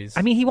Mr. Freeze.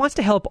 I mean, he wants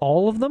to help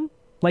all of them.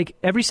 Like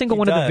every single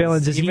one of the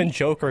villains is even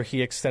Joker.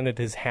 He extended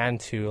his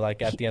hand to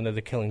like at the end of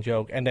the Killing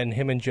Joke, and then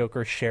him and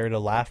Joker shared a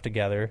laugh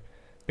together.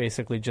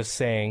 Basically just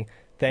saying,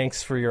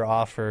 thanks for your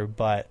offer,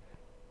 but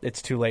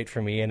it's too late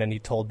for me. And then he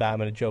told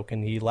Batman a joke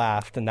and he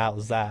laughed, and that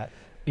was that.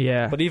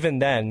 Yeah. But even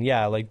then,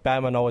 like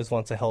Batman always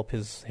wants to help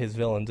his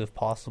villains if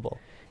possible.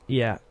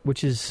 Yeah,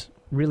 which is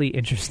really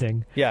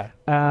interesting. Yeah.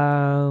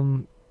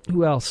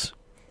 Who else?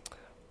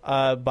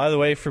 By the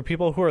way, for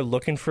people who are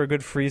looking for a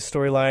good Freeze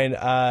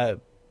storyline,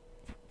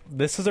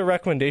 this is a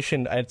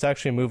recommendation. It's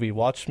actually a movie.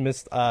 Watch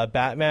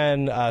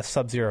Batman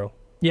Sub-Zero.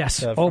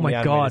 Yes. Oh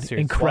my God.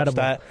 Series.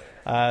 Incredible. Watch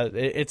that.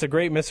 It's a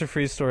great Mr.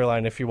 Freeze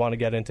storyline if you want to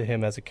get into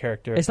him as a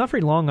character. It's not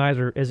very long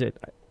either, is it?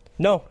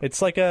 No,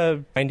 it's like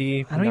a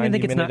 90 I don't even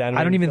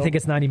think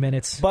it's 90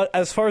 minutes. But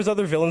as far as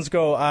other villains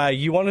go,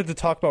 you wanted to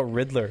talk about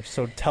Riddler.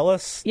 So tell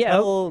us,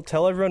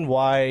 tell everyone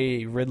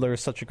why Riddler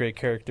is such a great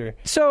character.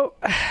 So,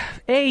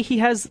 he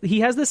has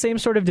the same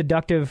sort of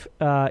deductive.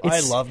 I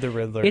love the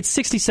Riddler. It's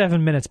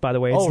 67 minutes, by the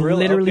way. It's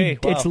really? Okay.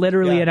 Wow. It's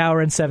literally an hour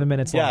and 7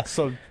 minutes long. Yeah.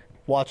 So.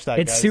 Watch that.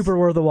 It's super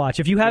worth a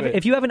watch. If you have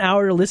an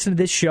hour to listen to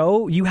this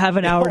show, you have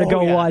an hour to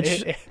go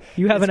watch.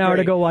 You have an hour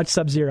to go watch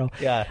Sub-Zero.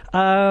 Yeah.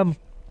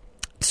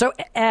 So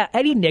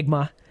Eddie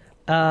Nigma,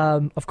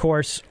 of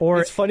course,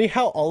 or it's funny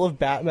how all of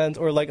Batman's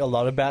or like a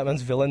lot of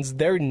Batman's villains,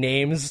 their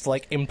names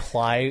like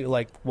imply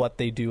like what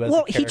they do as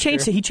a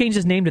character. He changed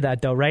his name to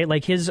that though, right?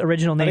 Like his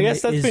original name. I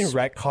guess that's been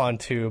retconned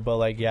too, but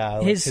like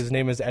his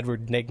name is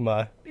Edward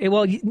Nigma.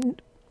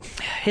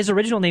 His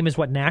original name is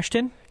what,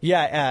 Nashton?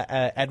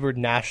 Yeah, Edward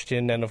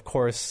Nashton, and of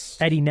course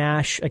Eddie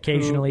Nash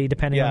occasionally,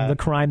 depending on the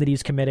crime that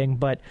he's committing.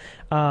 But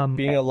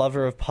being a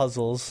lover of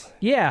puzzles,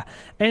 yeah.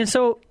 And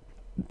so,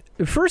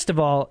 first of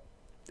all,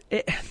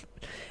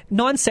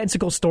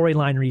 nonsensical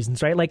storyline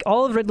reasons, right? Like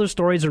all of Riddler's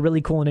stories are really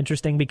cool and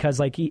interesting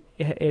because, like,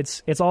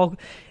 it's all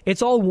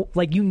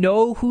like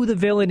who the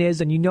villain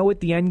is and what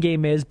the end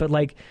game is, but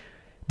like.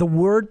 The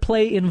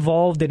wordplay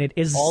involved in it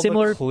is all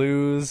similar. The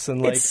clues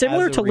and like it's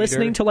similar to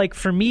listening to, like,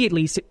 for me at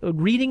least,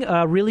 reading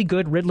a really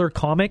good Riddler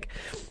comic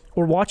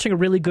or watching a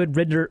really good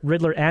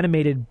Riddler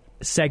animated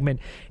segment.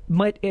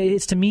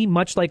 It's to me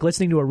much like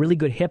listening to a really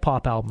good hip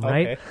hop album,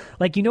 right? Okay.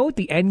 Like what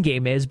the end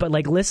game is, but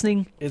like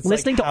listening like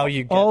to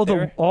all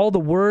the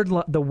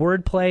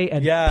wordplay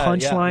and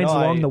punchlines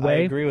along the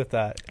way. I agree with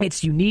that.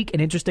 It's unique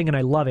and interesting, and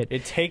I love it.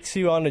 It takes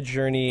you on a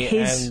journey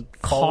and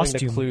following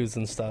the clues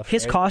and stuff.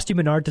 His costume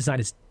and art design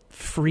is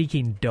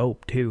freaking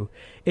dope too.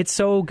 It's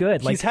so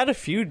good. He's had a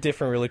few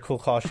different really cool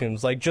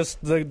costumes, like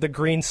just the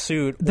green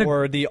suit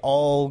or the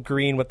all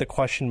green with the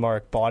question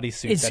mark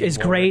bodysuit. Is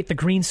great. The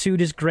green suit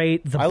is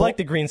great. I like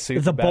the green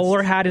suit. The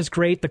bowler hat is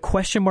great. The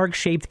question mark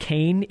shaped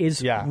cane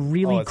is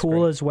really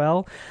cool as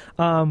well.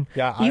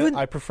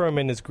 I prefer him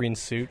in his green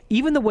suit.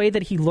 Even the way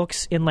that he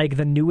looks in like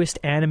the newest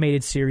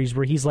animated series,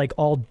 where he's like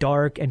all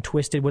dark and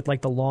twisted with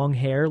like the long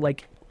hair,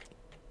 like.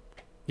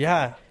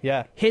 Yeah.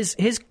 His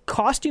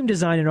costume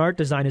design and art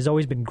design has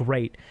always been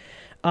great,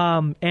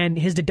 and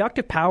his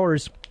deductive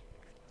powers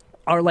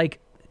are like,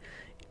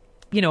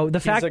 the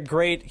fact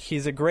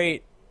he's a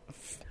great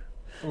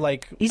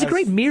like he's a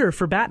great mirror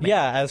for Batman.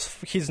 Yeah, as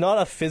he's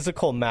not a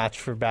physical match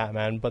for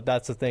Batman, but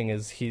that's the thing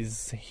is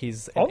he's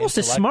almost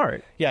as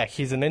smart. Yeah,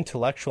 he's an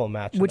intellectual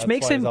match, which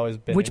makes him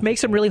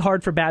really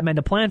hard for Batman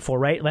to plan for.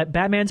 Right,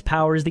 Batman's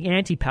power is the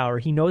anti-power.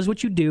 He knows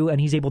what you do,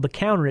 and he's able to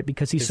counter it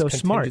because he's so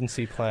smart.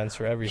 Contingency plans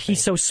for everything.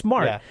 He's so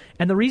smart,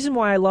 and the reason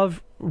why I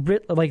love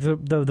like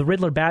the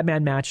Riddler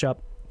Batman matchup.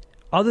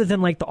 Other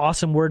than like the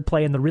awesome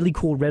wordplay and the really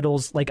cool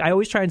riddles, like I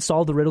always try and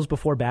solve the riddles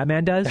before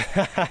Batman does.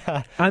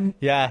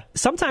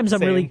 Sometimes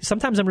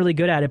I'm really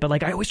good at it, but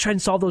like I always try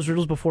and solve those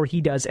riddles before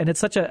he does, and it's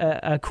such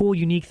a cool,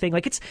 unique thing.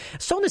 Like it's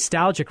so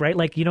nostalgic, right?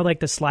 Like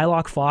like the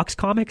Slylock Fox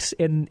comics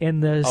in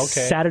the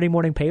Saturday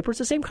morning paper. It's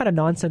the same kind of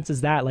nonsense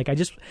as that. Like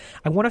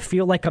I want to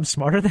feel like I'm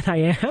smarter than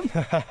I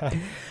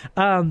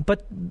am.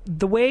 But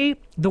the way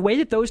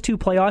that those two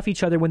play off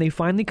each other when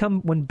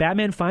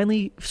Batman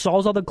finally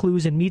solves all the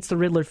clues and meets the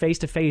Riddler face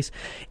to face.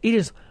 It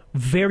is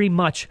very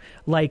much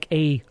like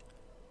a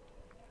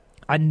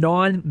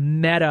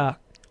non-meta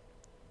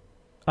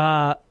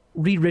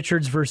Reed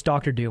Richards versus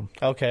Doctor Doom.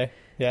 Okay,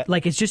 yeah.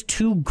 Like it's just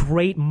two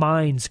great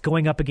minds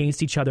going up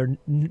against each other,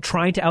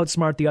 trying to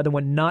outsmart the other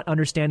one, not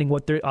understanding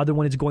what the other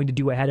one is going to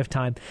do ahead of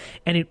time.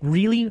 And it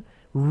really,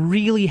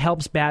 really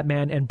helps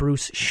Batman and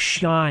Bruce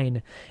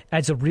shine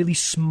as a really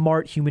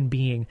smart human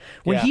being.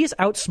 When he is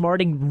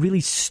outsmarting really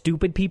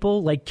stupid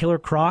people like Killer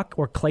Croc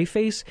or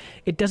Clayface,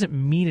 it doesn't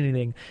mean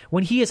anything.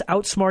 When he is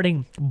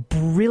outsmarting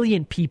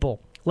brilliant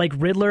people like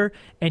Riddler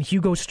and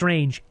Hugo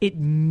Strange, it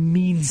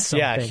means something.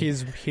 Yeah,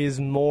 he's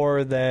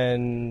more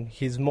than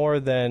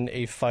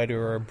a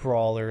fighter or a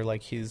brawler.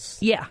 Like he's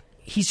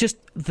just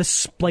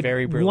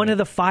one of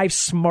the 5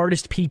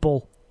 smartest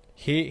people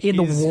in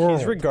the world.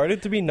 He's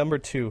regarded to be number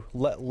 2.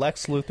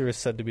 Lex Luthor is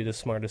said to be the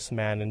smartest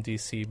man in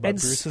DC, but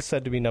Bruce is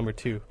said to be number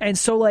 2. And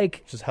so,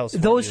 like,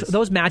 those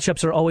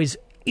matchups are always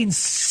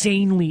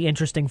insanely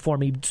interesting for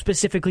me,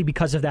 specifically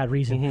because of that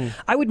reason.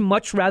 Mm-hmm. I would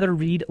much rather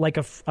read like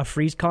a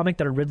Freeze comic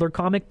than a Riddler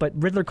comic, but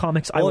Riddler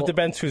comics, it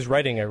depends who's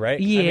writing it, right?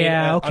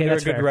 Yeah, under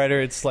that's a good fair. writer,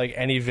 it's like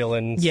any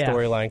villain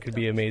storyline could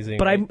be amazing.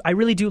 But right? I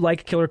really do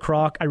like Killer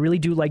Croc. I really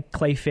do like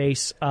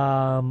Clayface.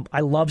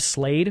 I love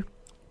Slade.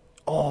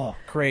 Oh,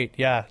 great.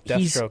 Yeah,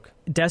 Deathstroke.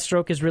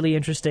 Deathstroke is really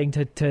interesting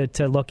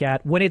to look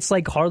at. When it's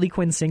like Harley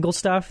Quinn single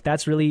stuff,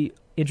 that's really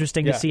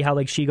interesting to see how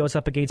like she goes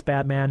up against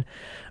Batman.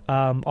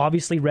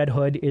 Obviously Red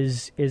Hood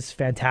is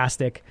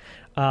fantastic.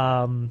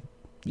 I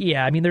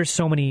mean there's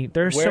so many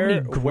great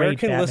where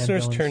can Batman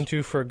listeners villains. turn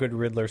to for a good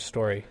Riddler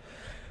story?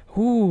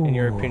 Ooh. In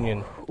your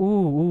opinion?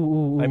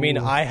 Ooh. I mean,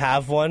 I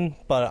have one,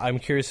 but I'm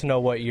curious to know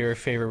what your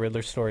favorite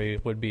Riddler story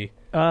would be.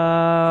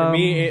 For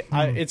me,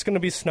 it's going to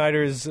be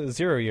Snyder's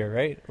Zero Year,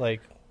 right?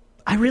 Like,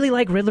 I really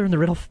like Riddler in the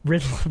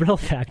Riddle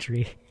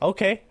Factory.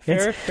 Okay,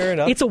 fair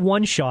enough. It's a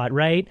one shot,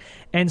 right?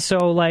 And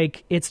so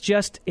like it's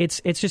just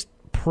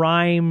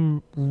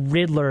prime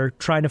Riddler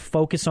trying to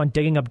focus on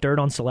digging up dirt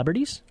on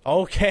celebrities.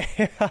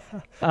 Okay.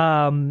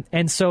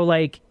 And so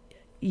like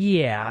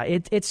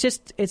it's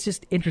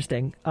just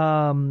interesting.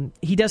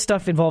 He does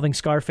stuff involving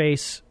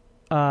Scarface,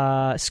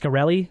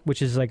 Scarelli,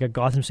 which is like a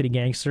Gotham City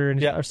gangster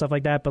or stuff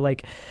like that. But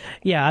like,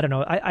 I don't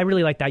know. I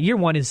really like that. You're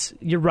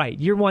right.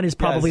 Year one is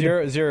probably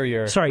Zero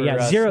Year. Sorry,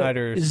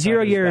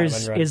 Zero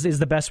Years is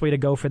the best way to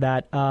go for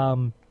that.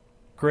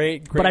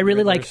 Great. But I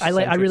really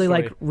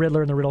like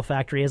Riddler in the Riddle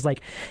Factory as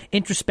like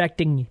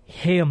introspecting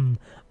him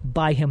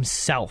by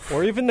himself.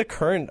 Or even the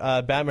current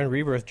Batman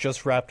Rebirth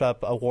just wrapped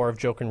up A War of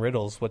Joke and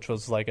Riddles, which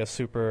was like a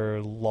super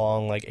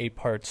long, like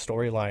 8-part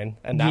storyline,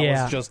 and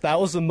that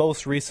was the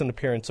most recent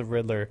appearance of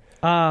Riddler.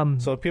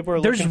 So if people are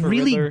looking for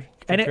Riddler,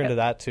 turn to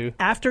that too.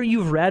 After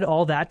you've read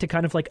all that to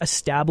kind of like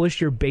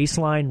establish your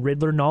baseline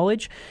Riddler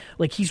knowledge,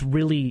 like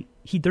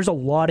there's a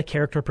lot of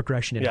character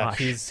progression in Hush.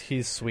 Yeah,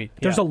 he's sweet.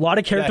 There's a lot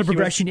of character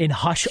progression in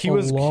Hush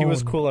alone. He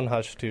was cool in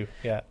Hush too.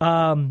 Yeah.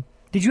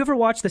 Did you ever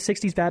watch the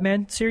 60s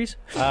Batman series?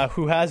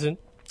 Who hasn't?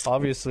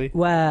 Obviously.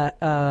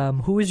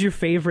 Who is your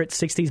favorite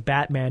 60s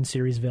Batman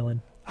series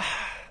villain?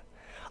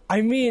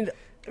 I mean,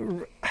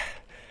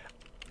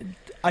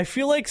 I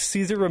feel like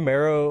Cesar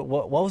Romero.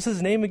 What was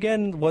his name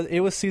again? It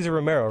was Cesar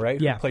Romero,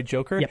 right? Yeah. Who played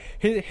Joker. Yep.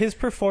 His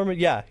performance.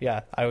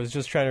 Yeah. I was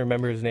just trying to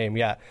remember his name.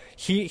 Yeah.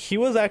 He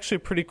was actually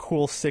a pretty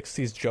cool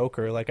 '60s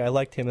Joker. Like I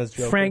liked him as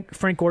Joker.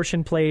 Frank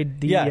Gorshin played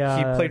he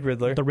played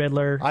Riddler. The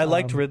Riddler. I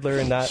liked Riddler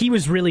in that. He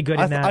was really good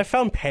in that. I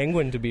found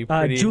Penguin to be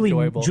pretty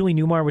enjoyable. Julie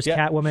Newmar was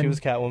Catwoman. She was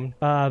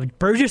Catwoman.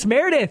 Burgess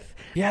Meredith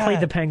played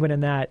the Penguin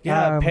in that.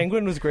 Yeah,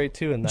 Penguin was great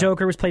too in that.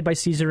 Joker was played by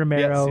Cesar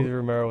Romero. Yeah, Cesar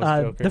Romero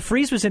was Joker. The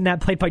Freeze was in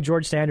that, played by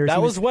George Sanders. That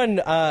was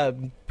when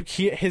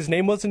his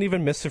name wasn't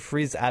even Mr.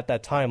 Freeze at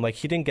that time. Like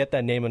he didn't get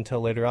that name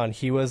until later on.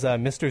 He was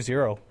Mr.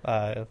 Zero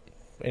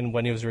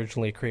when he was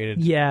originally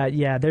created.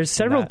 Yeah. There's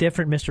several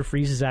different Mr.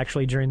 Freezes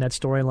actually during that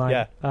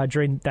storyline. Yeah.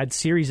 During that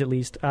series at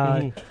least.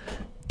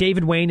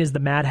 David Wayne is the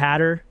Mad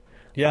Hatter.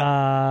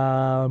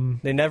 Yeah.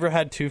 They never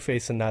had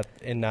Two-Face in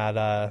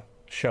that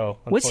show.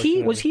 Was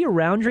he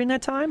around during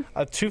that time?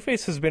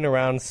 Two-Face has been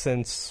around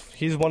since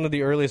he's one of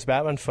the earliest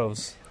Batman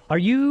foes. Are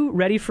you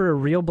ready for a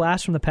real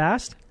blast from the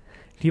past?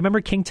 Do you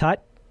remember King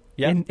Tut?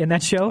 in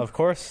that show? Of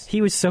course.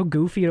 He was so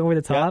goofy and over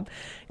the top.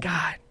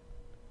 God,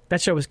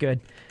 that show was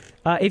good.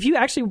 If you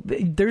actually,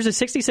 there's a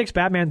 66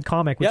 Batman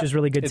comic, which is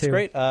really good it's too. It's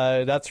great.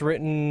 That's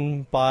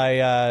written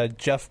by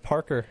Jeff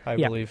Parker, I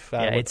believe,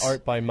 with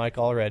art by Mike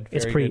Allred.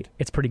 It's pretty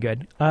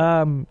good.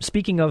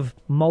 Speaking of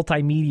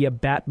multimedia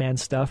Batman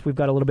stuff, we've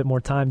got a little bit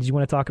more time. Do you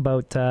want to talk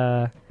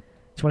about?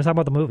 Do you want to talk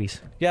about the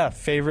movies? Yeah,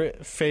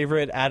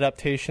 favorite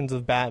adaptations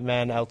of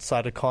Batman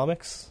outside of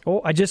comics.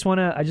 Oh, I just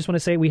want to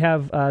say we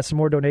have some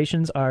more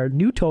donations. Our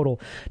new total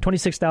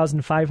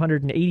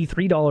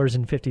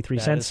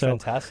 $26,583.53. That is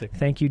fantastic.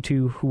 Thank you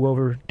to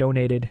whoever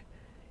donated.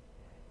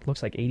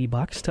 Looks like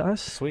 $80 to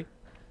us. Sweet.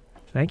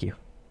 Thank you.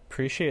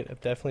 Appreciate it.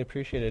 Definitely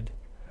appreciated.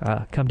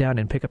 Come down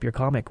and pick up your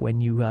comic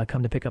when you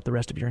come to pick up the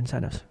rest of your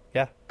incentives.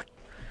 Yeah.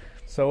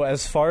 So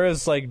as far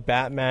as like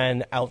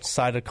Batman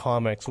outside of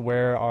comics, what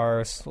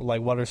are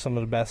some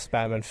of the best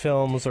Batman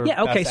films or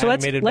best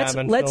animated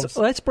Batman films?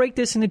 Let's break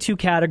this into two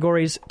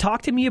categories.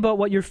 Talk to me about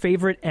what your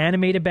favorite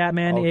animated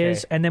Batman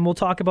is, and then we'll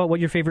talk about what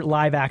your favorite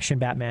live action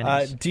Batman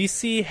is.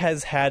 DC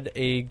has had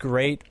a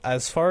great,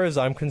 as far as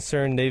I'm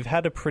concerned, they've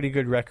had a pretty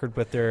good record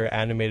with their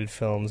animated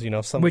films. You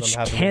know, some which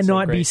of them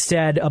cannot be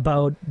said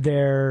about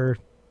their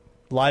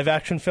live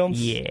action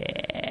films.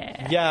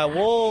 Yeah,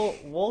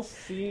 we'll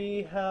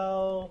see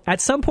how. At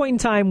some point in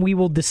time, we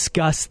will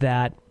discuss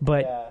that.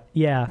 But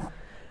yeah.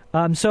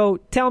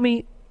 So tell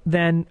me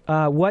then,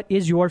 what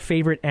is your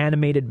favorite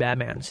animated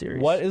Batman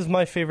series? What is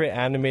my favorite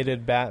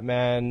animated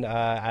Batman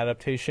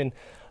adaptation?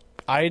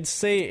 I'd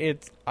say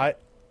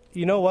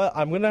you know what?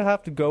 I'm gonna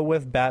have to go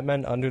with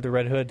Batman Under the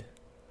Red Hood.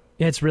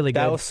 It's really good.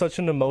 That was such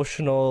an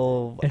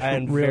emotional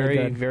and really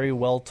very, very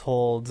well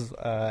told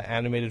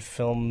animated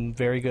film.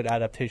 Very good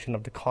adaptation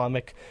of the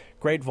comic.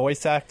 Great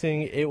voice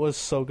acting. It was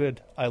so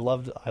good. I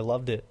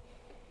loved it.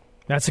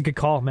 That's a good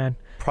call, man.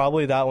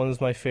 Probably that one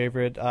is my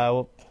favorite.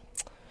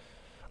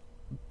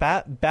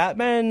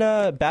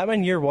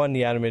 Batman Year One,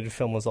 the animated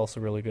film, was also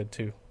really good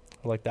too.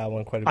 I like that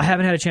one quite a bit. I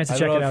haven't had a chance to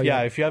check it out yet.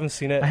 Yeah, if you haven't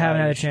seen it, I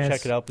haven't had a chance.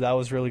 Check it out. But that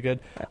was really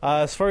good.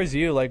 As far as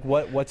you, like,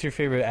 what's your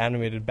favorite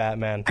animated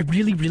Batman? I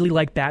really, really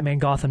like Batman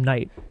Gotham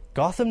Knight.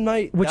 Gotham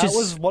Knight,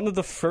 was one of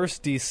the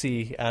first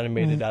DC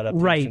animated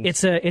adaptations. Right. It's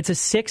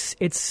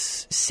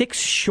six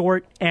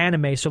short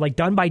anime. So like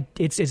done by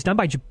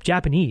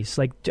Japanese.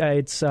 Like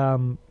it's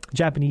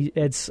Japanese.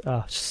 It's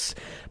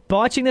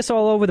watching this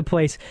all over the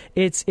place.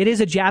 It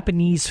is a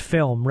Japanese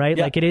film, right?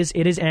 Yeah. Like it is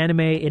anime.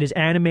 It is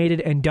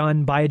animated and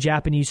done by a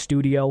Japanese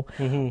studio.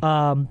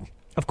 Mm-hmm.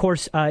 Of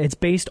course, it's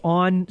based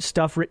on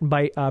stuff written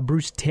by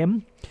Bruce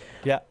Timm.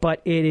 Yeah,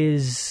 but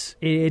it's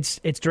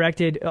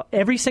directed.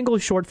 Every single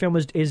short film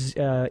is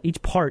each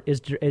part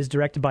is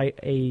directed by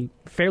a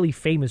fairly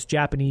famous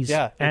Japanese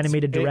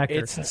animated director.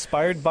 It's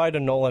inspired by the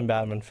Nolan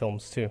Batman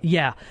films too.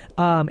 Yeah,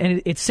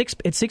 and it's six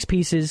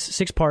pieces,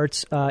 6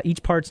 parts.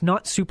 Each part's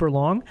not super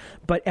long,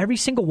 but every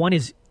single one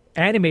is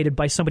animated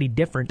by somebody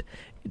different,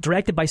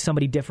 directed by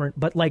somebody different.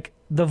 But like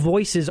the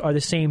voices are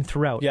the same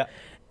throughout. Yeah,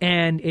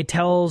 and it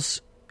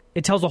tells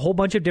a whole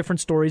bunch of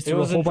different stories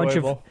through a whole bunch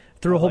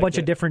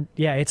of different.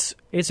 Yeah, it's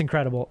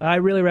incredible. I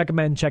really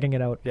recommend checking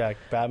it out. Yeah,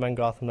 Batman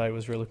Gotham Knight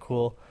was really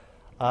cool.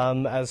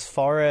 As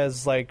far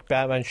as like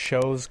Batman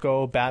shows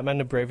go, Batman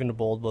the Brave and the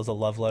Bold was a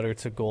love letter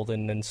to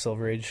Golden and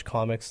Silver Age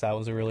comics. That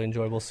was a really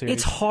enjoyable series.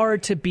 It's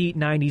hard to beat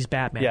 90s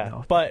Batman,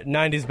 though. But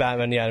 90s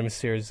Batman, the animated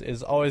series,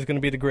 is always going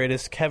to be the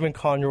greatest. Kevin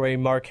Conroy,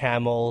 Mark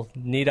Hamill,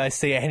 need I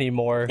say any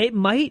more? It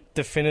might...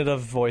 Definitive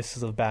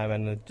voices of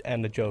Batman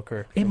and the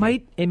Joker. It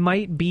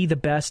might be the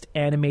best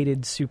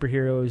animated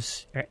superhero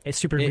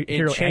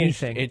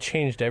anything. It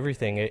changed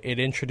everything. It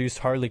introduced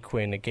Harley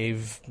Quinn. It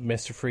gave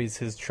Mr. Freeze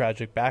his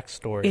tragic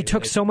backstory. It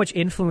took so much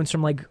influence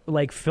from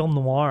like film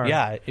noir.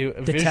 Yeah,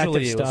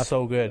 visually it was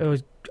so good. It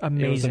was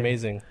amazing. It was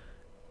amazing.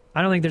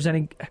 I don't think there's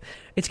any.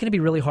 It's going to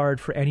be really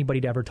hard for anybody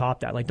to ever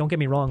top that. Like, don't get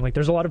me wrong. Like,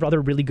 there's a lot of other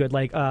really good.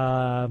 Like,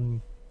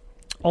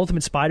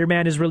 Ultimate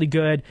Spider-Man is really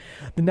good.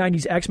 The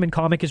 90s X-Men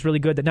comic is really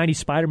good. The 90s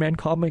Spider-Man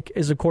comic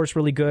is, of course,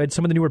 really good.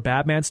 Some of the newer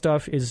Batman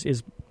stuff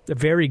is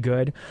very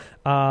good.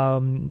 I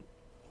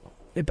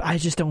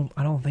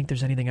don't think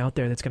there's anything out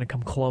there that's going to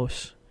come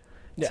close.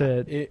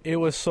 Yeah, it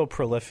was so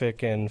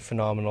prolific and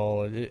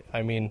phenomenal.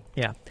 Can't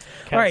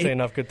say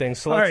enough good things.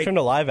 So let's turn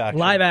to live action.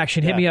 Live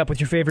action. Hit me up with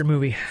your favorite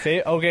movie.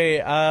 Okay.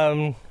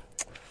 A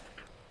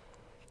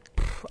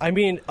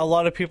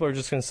lot of people are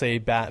just going to say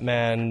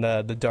Batman,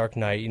 the Dark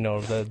Knight. You know,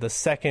 the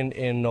second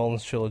in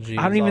Nolan's trilogy.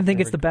 I don't even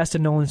think it's the best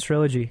in Nolan's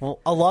trilogy. Well,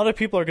 a lot of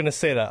people are going to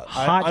say that.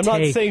 I'm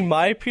not saying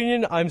my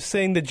opinion. I'm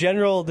saying the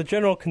general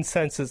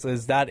consensus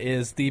is that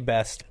is the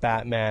best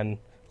Batman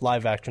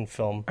live action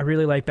film. I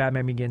really like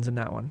Batman Begins in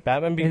that one.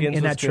 Batman Begins in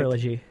was that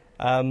trilogy.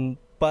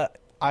 But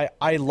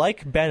I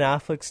like Ben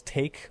Affleck's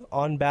take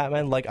on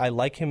Batman. Like, I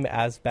like him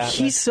as Batman.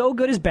 He's so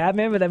good as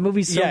Batman, but that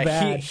movie's so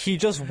bad. He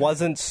just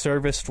wasn't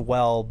serviced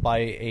well by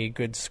a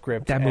good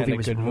script. That movie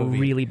was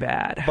really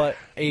bad. But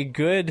a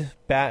good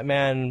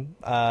Batman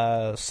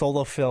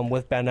solo film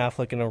with Ben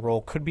Affleck in a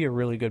role could be a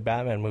really good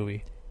Batman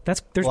movie.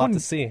 There's we'll one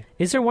have to see.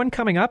 Is there one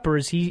coming up, or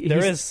is he?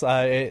 There is.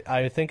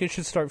 I think it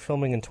should start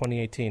filming in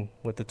 2018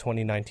 with the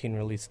 2019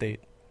 release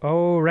date.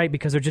 Oh, right,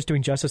 because they're just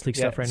doing Justice League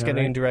stuff right now. It's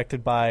getting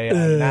directed by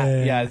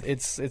Matt. Yeah,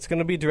 it's going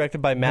to be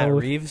directed by Matt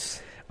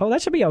Reeves. Oh,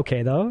 that should be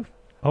okay though.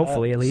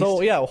 Hopefully, at least.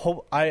 So yeah,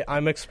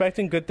 I'm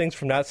expecting good things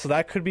from that. So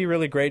that could be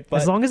really great.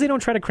 But as long as they don't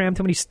try to cram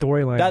too many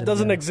storylines. That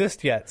doesn't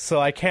exist yet, so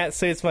I can't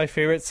say it's my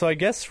favorite. So I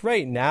guess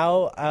right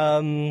now,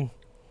 I'm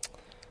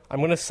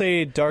going to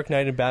say Dark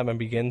Knight and Batman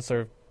Begins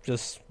are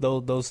just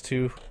those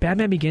two.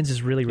 Batman Begins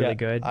is really, really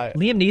good.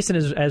 Liam Neeson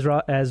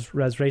as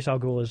Ra's al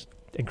Ghul is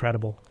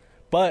incredible.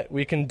 But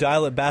we can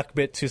dial it back a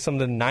bit to some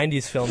of the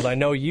 90s films. I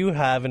know you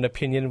have an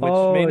opinion which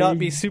may not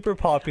be super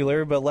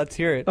popular, but let's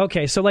hear it.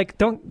 Okay, so like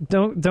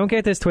don't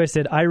get this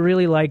twisted. I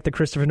really like the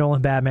Christopher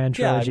Nolan Batman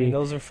trilogy. Yeah, I mean,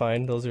 those are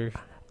fine. Those are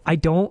I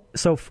don't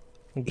so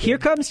Here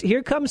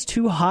comes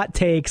two hot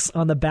takes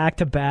on the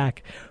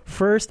back-to-back.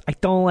 First, I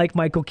don't like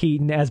Michael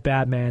Keaton as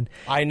Batman.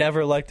 I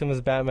never liked him as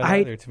Batman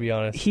either, to be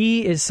honest.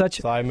 He is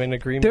such... So I'm in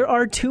agreement. There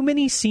are too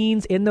many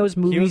scenes in those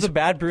movies... He was a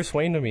bad Bruce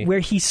Wayne to me. ...where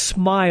he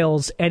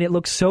smiles, and it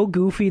looks so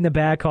goofy in the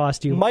Bat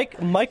costume.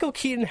 Michael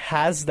Keaton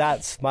has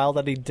that smile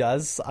that he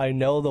does. I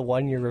know the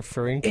one you're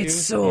referring to. It's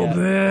so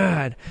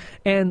bad.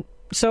 And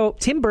so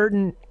Tim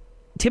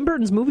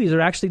Burton's movies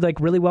are actually like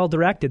really well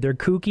directed. They're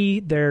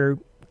kooky, they're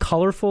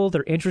colorful,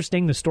 they're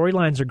interesting, the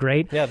storylines are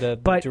great. Yeah, the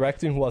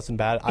directing wasn't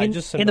bad.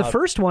 The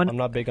first one, I'm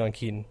not big on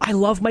Keaton. I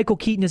love Michael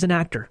Keaton as an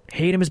actor.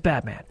 Hate him as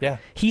Batman. Yeah,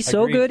 he's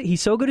so good.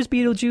 He's so good as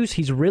Beetlejuice.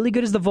 He's really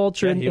good as the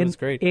Vulture in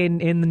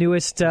the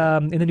newest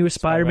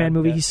Spider-Man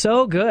movie. Yeah. He's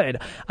so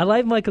good. I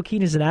like Michael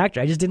Keaton as an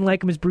actor. I just didn't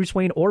like him as Bruce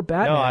Wayne or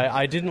Batman. No,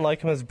 I didn't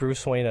like him as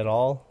Bruce Wayne at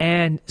all.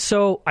 And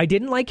so I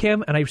didn't like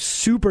him, and I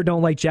super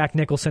don't like Jack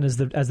Nicholson as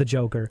the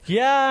Joker.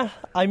 Yeah,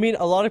 I mean,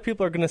 a lot of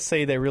people are going to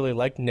say they really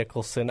like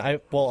Nicholson. A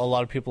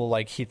lot of people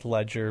like Heath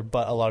Ledger,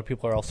 but a lot of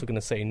people are also going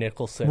to say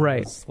Nicholson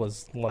was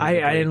one of the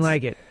greats. I didn't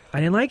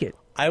like it.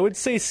 I would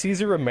say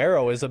Cesar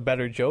Romero is a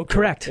better Joker.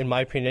 Correct. In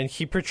my opinion.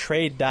 He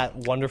portrayed that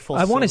wonderful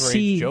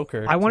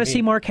Joker. I want to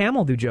see Mark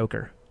Hamill do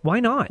Joker. Why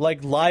not?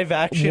 Like live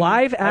action.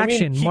 Live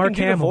action, he Mark can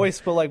do Hamill. The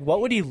voice, but like, what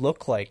would he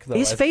look like though?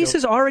 His face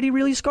is already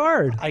really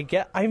scarred.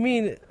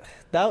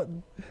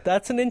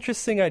 That's an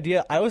interesting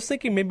idea. I was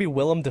thinking maybe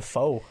Willem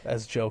Dafoe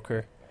as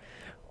Joker.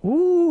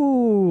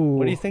 Ooh.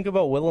 What do you think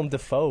about Willem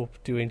Dafoe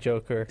doing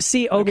Joker?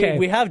 See, okay. I mean,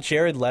 we have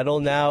Jared Leto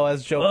now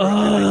as Joker. And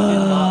I did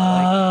not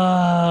like.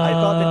 I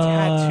thought the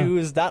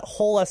tattoos, that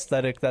whole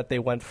aesthetic that they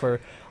went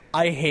for,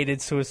 I hated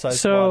Suicide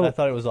Squad. I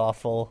thought it was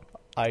awful.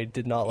 I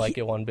did not like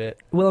it one bit.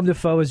 Willem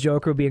Dafoe as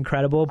Joker would be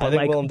incredible, but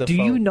like, do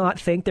you not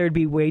think there'd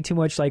be way too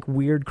much like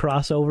weird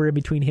crossover in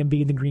between him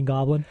being the Green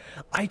Goblin?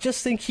 I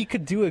just think he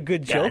could do a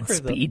good Joker.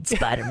 Godspeed,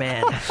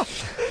 Spider-Man.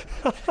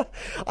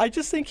 I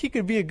just think he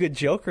could be a good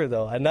Joker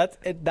though, and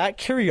that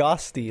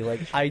curiosity, like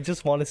I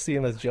just want to see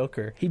him as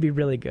Joker. He'd be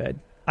really good.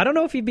 I don't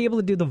know if he'd be able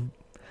to do the.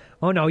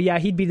 Oh no, yeah,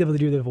 he'd be able to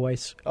do the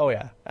voice. Oh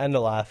yeah, and the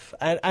laugh.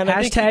 And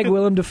hashtag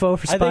Willem Dafoe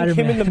for Spider-Man. I think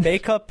him in the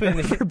makeup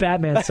and for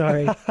Batman.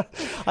 Sorry.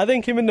 I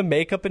think him in the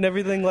makeup and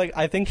everything. Like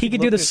I think he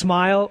could do the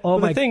smile. Oh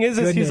my! The thing is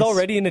he's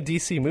already in a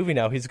DC movie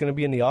now. He's going to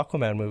be in the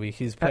Aquaman movie.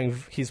 He's playing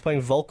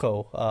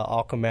Vulko,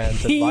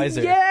 Aquaman's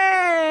advisor.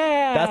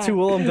 Yeah, that's who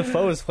Willem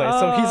Dafoe is playing.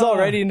 So he's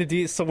already in the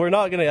DC. So we're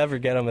not going to ever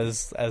get him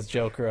as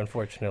Joker,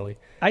 unfortunately.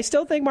 I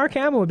still think Mark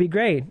Hamill would be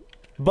great.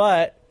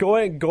 But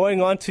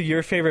going on to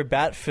your favorite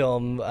Bat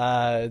film,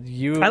 I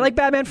like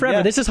Batman Forever.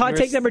 Yeah, this is hot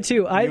take number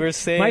 2.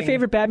 My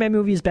favorite Batman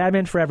movie is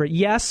Batman Forever.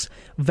 Yes,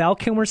 Val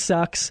Kilmer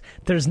sucks.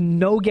 There's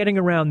no getting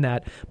around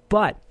that.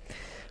 But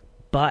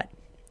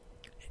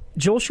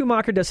Joel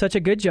Schumacher does such a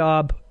good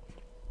job.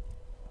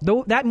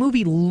 Though that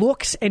movie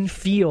looks and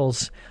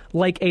feels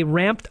like a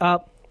ramped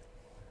up,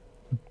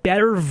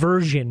 better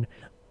version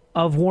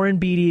of Warren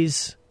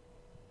Beatty's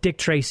Dick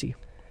Tracy.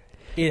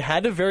 It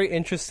had a very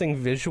interesting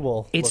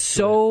visual. It's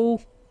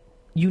so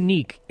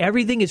unique.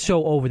 Everything is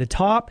so over the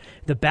top.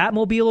 The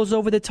Batmobile is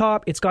over the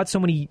top. It's got so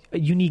many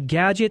unique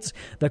gadgets.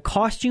 The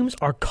costumes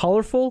are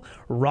colorful.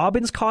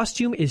 Robin's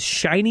costume is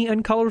shiny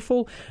and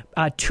colorful.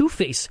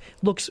 Two-Face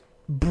looks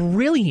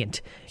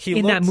brilliant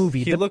that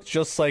movie. He looked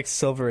just like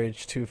Silver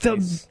Age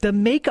Two-Face. The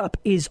makeup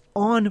is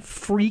on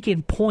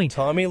freaking point.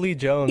 Tommy Lee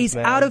Jones is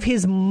out of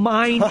his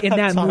mind in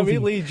that movie. Tommy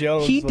Lee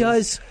Jones. He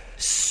does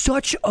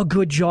such a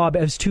good job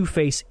as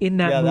Two-Face in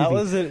that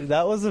movie. Yeah,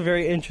 that was a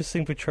very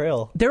interesting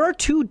portrayal. There are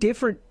two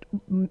different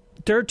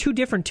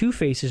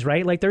Two-Faces,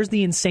 right? Like there's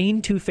the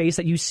insane Two-Face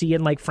that you see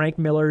in like Frank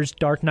Miller's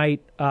Dark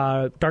Knight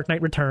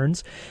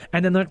Returns,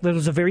 and then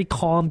there's a very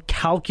calm,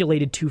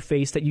 calculated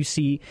Two-Face that you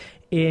see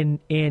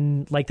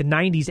in like the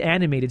 90s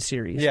animated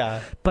series. Yeah.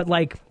 But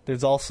like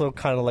there's also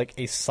kind of like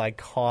a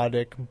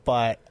psychotic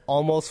but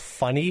almost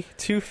funny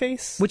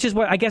Two-Face, which is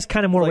what I guess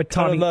kind of more like with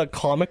Tommy. Kind of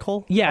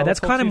comical. Yeah, that's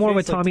kind of more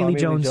with Tommy Lee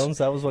Jones.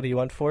 That was what he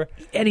went for,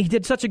 and he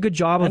did such a good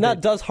job. And that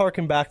does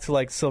harken back to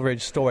like Silver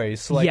Age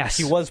stories. So like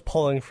he was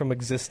pulling from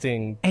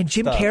existing. And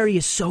Jim Carrey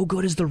is so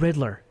good as the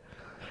Riddler.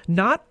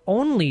 Not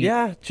only...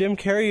 Yeah, Jim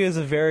Carrey is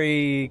a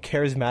very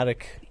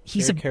charismatic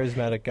he's a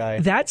charismatic guy.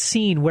 That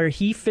scene where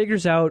he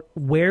figures out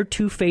where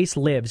Two-Face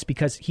lives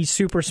because he's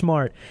super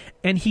smart,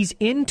 and he's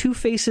in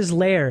Two-Face's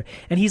lair,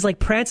 and he's like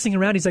prancing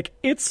around. He's like,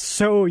 "It's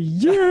so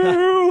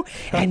you,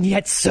 and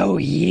yet so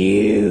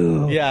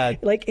you." Yeah,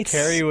 like it's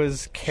Carrie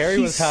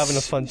was having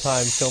a fun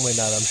time filming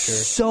that, I'm sure.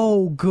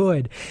 So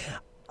good.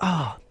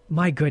 Oh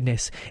my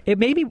goodness!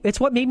 It's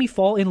what made me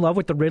fall in love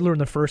with the Riddler in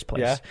the first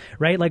place. Yeah.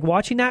 Right, like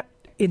watching that.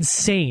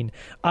 Insane.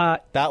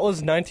 That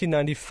was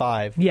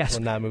 1995 yes.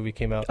 when that movie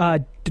came out.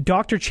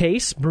 Dr.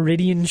 Chase,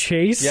 Meridian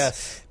Chase.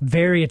 Yes.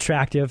 Very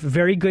attractive.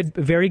 Very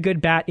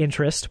good bat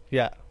interest.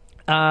 Yeah.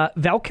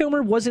 Val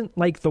Kilmer wasn't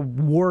like the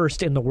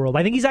worst in the world.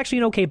 I think he's actually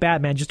an okay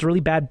Batman, just a really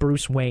bad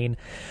Bruce Wayne.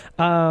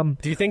 Do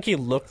you think he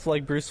looked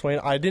like Bruce Wayne?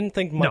 I didn't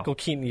think Michael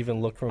Keaton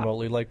even looked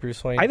remotely like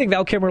Bruce Wayne. I think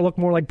Val Kilmer looked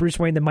more like Bruce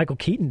Wayne than Michael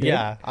Keaton did.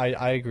 Yeah,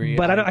 I agree.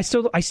 But I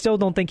still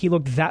don't think he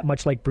looked that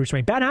much like Bruce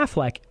Wayne. Ben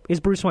Affleck is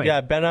Bruce Wayne.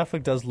 Yeah, Ben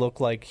Affleck does look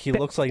like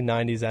looks like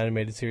 90s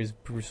animated series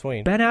Bruce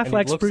Wayne. Ben Affleck's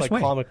and he looks Bruce like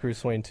Wayne. Comic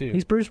Bruce Wayne too.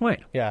 He's Bruce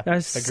Wayne. Yeah,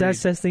 that's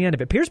the end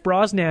of it. Pierce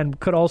Brosnan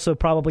could also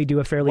probably do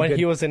a fairly when good...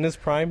 he was in his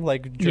prime,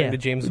 like during the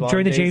James Bond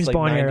during the days, James like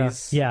Bond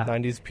 90s, era. Yeah,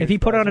 90s if he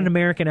put on an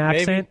American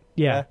accent,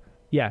 maybe.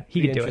 Yeah,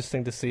 he could do it.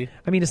 Interesting to see.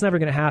 I mean, it's never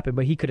going to happen,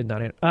 but he could have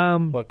done it.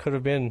 What could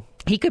have been?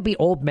 He could be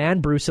old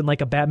man Bruce in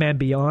like a Batman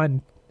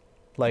Beyond,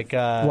 like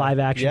live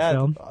action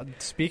film.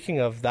 Speaking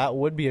of, that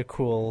would be a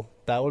cool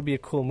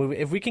movie.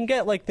 If we can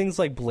get like things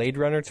like Blade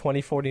Runner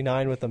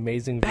 2049 with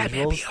amazing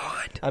Batman visuals.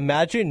 Beyond.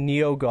 Imagine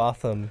Neo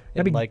Gotham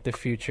in like the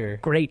future.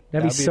 Great.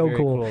 That'd be so very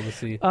cool to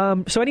see.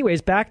 So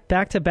anyways,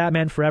 back to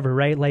Batman Forever,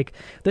 right? Like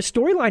the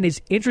storyline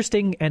is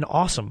interesting and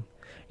awesome.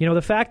 You know,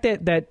 the fact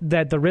that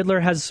the Riddler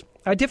has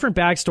a different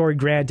backstory,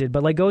 granted,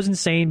 but like goes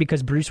insane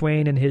because Bruce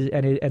Wayne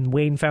and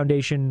Wayne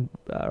Foundation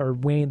or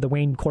the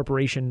Wayne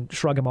Corporation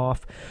shrug him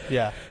off.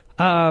 Yeah.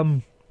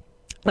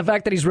 The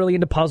fact that he's really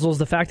into puzzles,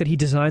 the fact that he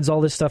designs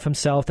all this stuff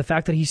himself, the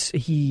fact that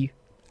he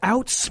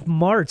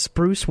outsmarts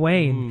Bruce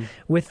Wayne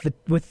with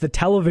the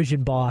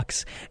television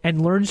box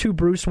and learns who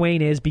Bruce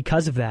Wayne is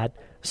because of that.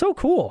 So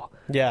cool.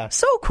 Yeah.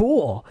 So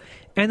cool.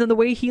 And then the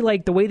way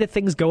that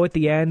things go at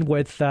the end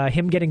with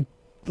him getting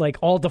like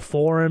all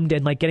deformed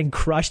and like getting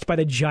crushed by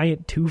the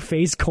giant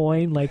Two-Face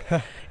coin, like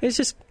it's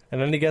just. And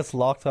then he gets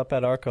locked up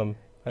at Arkham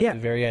at the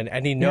very end,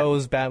 and he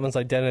knows Batman's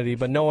identity,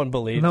 but no one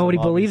believes him. Nobody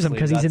believes him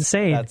because he's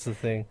insane. That's the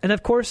thing. And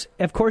of course,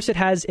 it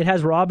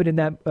has Robin in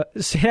that.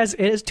 It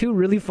has two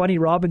really funny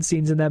Robin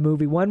scenes in that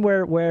movie. One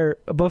where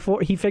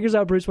before he figures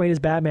out Bruce Wayne is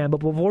Batman, but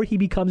before he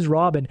becomes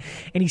Robin,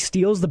 and he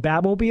steals the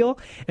Batmobile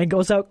and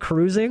goes out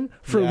cruising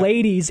for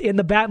ladies in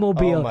the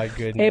Batmobile. Oh my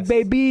goodness! Hey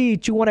baby,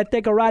 do you want to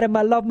take a ride in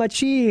my love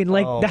machine?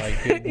 Like oh that,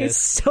 my goodness!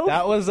 It's so.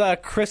 That was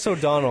Chris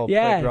O'Donnell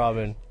played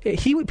Robin.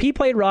 He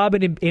played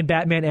Robin in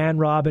Batman and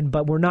Robin,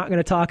 but we're not going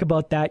to talk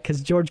about that because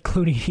George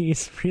Clooney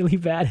is really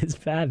bad as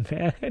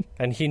Batman.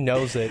 And he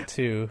knows it,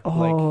 too.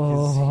 Like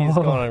he's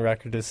gone on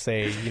record to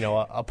say,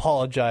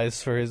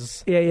 apologize for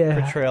his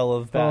portrayal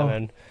of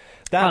Batman.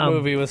 That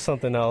movie was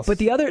something else. But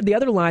the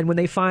other line, when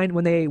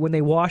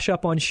they wash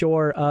up on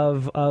shore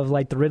of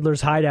like the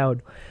Riddler's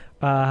hideout,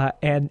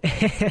 and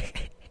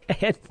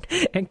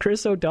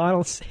Chris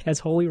O'Donnell has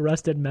holy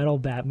rusted metal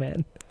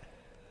Batman.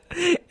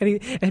 And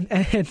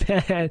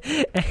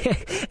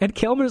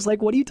Kilmer's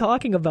like, "What are you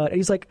talking about?" And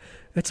he's like,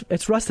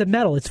 "It's rusted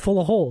metal. It's full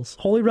of holes.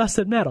 Holy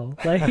rusted metal."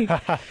 Like it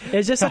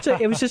was just such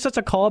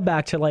a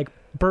callback to like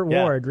Burt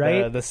Ward,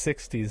 right? The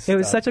 60s. It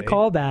was such a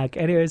callback,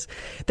 and it was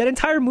that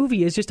entire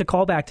movie is just a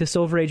callback to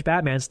Silver Age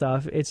Batman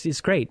stuff. It's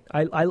great.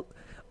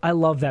 I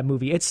love that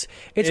movie. It's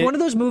one of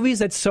those movies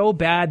that's so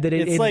bad that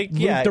it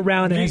moved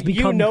around and has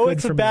become good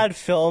it's for a me. bad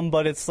film,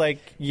 but it's like,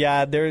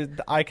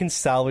 I can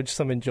salvage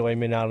some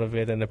enjoyment out of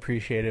it and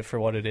appreciate it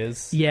for what it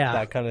is. Yeah.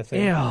 That kind of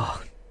thing. Yeah.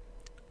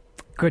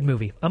 Good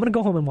movie. I'm going to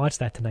go home and watch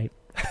that tonight.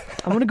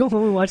 I'm going to go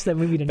home and watch that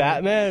movie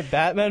tonight.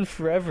 Batman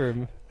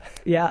Forever.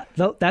 Yeah,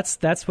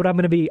 that's what I'm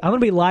going to be. I'm going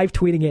to be live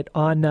tweeting it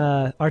on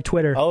our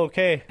Twitter. Oh,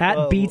 okay. At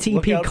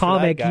BTP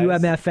Comic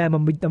UMFM.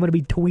 I'm going to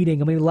be tweeting.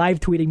 I'm going to be live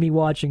tweeting me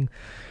watching.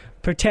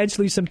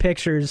 Potentially some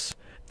pictures.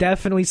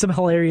 Definitely some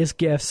hilarious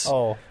GIFs.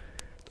 Oh.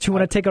 Do you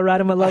want to take a ride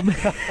in my love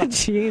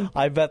machine?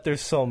 I bet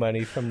there's so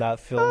many from that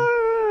film.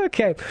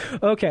 Okay.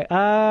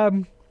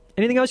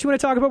 Anything else you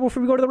want to talk about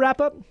before we go to the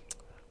wrap-up?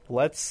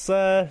 Let's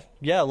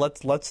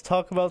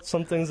talk about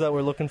some things that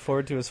we're looking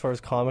forward to as far as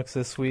comics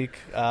this week.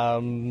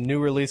 New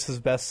releases,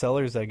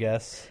 bestsellers, I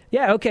guess.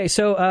 Yeah, okay.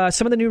 So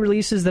some of the new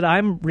releases that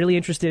I'm really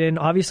interested in.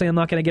 Obviously, I'm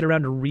not going to get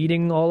around to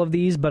reading all of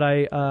these, but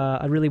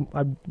I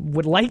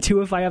would like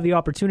to if I have the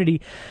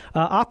opportunity.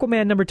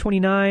 Aquaman number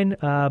 29,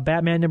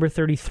 Batman number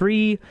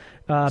 33.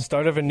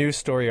 Start of a new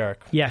story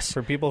arc. Yes.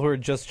 For people who are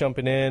just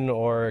jumping in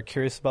or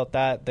curious about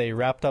that, they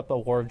wrapped up a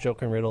War of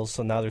Joke and Riddles,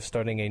 so now they're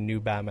starting a new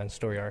Batman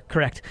story arc.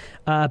 Correct.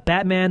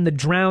 Batman the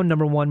Drowned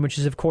number 1, which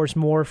is, of course,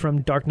 more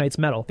from Dark Knight's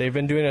Metal. They've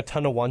been doing a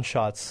ton of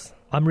one-shots.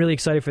 I'm really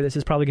excited for this.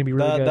 It's probably going to be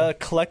really good. The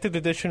collected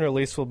edition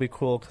release will be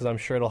cool because I'm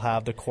sure it'll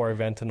have the core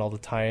event and all the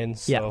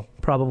tie-ins. So yeah,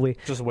 probably.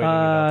 Just waiting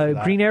for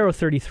that. Green Arrow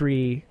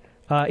 33.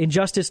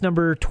 Injustice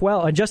number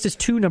 12, Injustice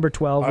 2 number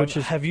 12, which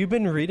is... Have you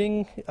been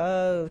reading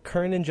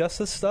current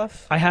Injustice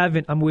stuff? I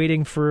haven't. I'm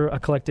waiting for a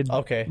collected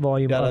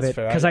volume of it.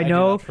 Because I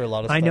know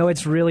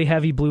it's really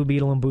heavy Blue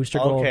Beetle and Booster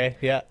Gold. Okay,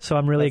 yeah. So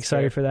I'm really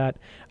excited for that.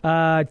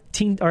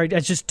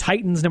 It's just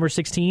Titans number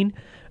 16.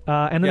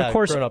 And then, of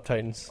course, Grown Up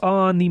Titans.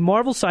 On the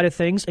Marvel side of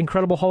things,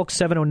 Incredible Hulk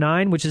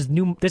 709, which is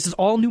new. This is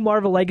all new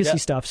Marvel Legacy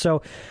stuff.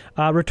 So,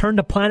 Return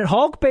to Planet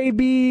Hulk,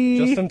 baby!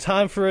 Just in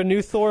time for a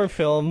new Thor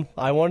film.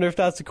 I wonder if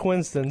that's a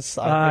coincidence.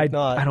 I think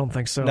not. I don't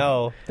think so.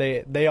 No,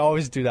 they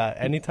always do that.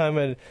 Anytime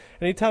a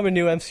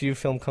new MCU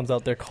film comes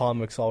out, their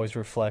comics always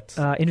reflect.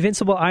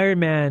 Invincible Iron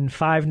Man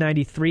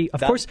 593.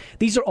 Of course,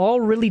 these are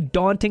all really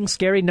daunting,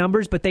 scary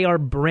numbers, but they are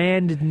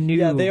brand new.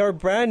 Yeah, they are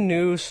brand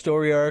new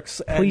story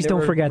arcs. Please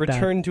don't forget that.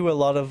 Return to a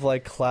lot of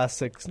like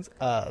classic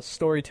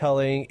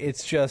storytelling.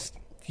 It's just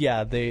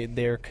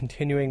they're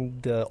continuing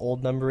the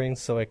old numbering,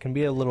 so it can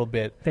be a little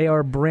bit. They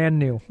are brand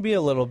new. Be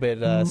a little bit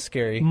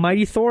scary.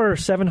 Mighty Thor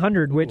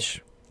 700,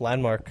 which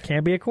landmark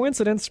can't be a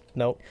coincidence.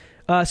 Nope.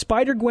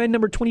 Spider-Gwen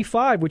number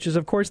 25, which is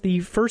of course the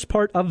first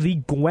part of the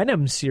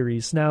Gwenom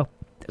series. Now,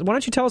 why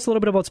don't you tell us a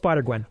little bit about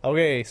Spider-Gwen?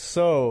 Okay,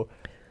 so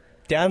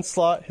Dan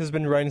Slott has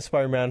been writing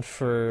Spider-Man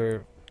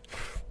for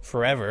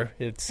forever.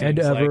 It seems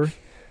like.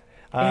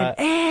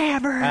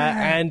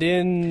 And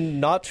in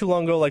not too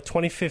long ago, like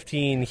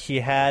 2015, he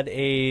had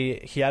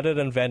an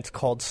event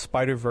called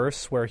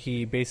Spider-Verse where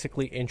he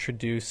basically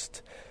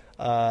introduced.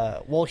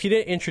 He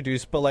didn't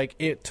introduce, but like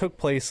it took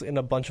place in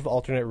a bunch of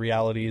alternate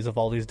realities of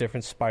all these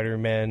different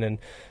Spider-Men and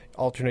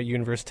alternate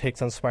universe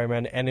takes on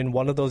Spider-Man. And in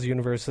one of those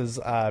universes,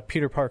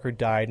 Peter Parker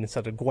died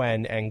instead of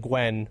Gwen, and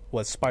Gwen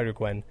was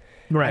Spider-Gwen.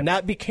 Right. And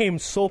that became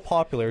so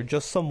popular,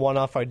 just some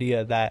one-off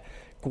idea that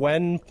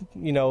Gwen,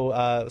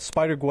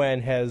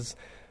 Spider-Gwen has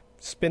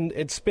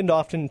spinned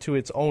off into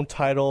its own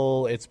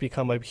title. It's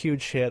become a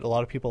huge hit. A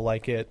lot of people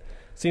like it.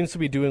 Seems to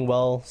be doing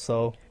well,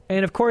 so...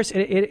 And, of course,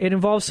 it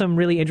involves some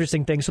really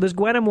interesting things. So this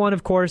Gwenom one,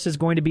 of course, is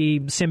going to be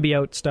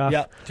symbiote stuff.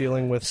 Yeah,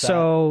 dealing with that.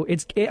 So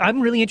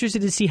I'm really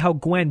interested to see how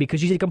Gwen,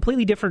 because she's a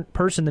completely different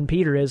person than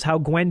Peter is, how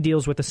Gwen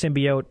deals with the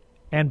symbiote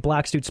and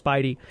Black Suit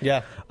Spidey.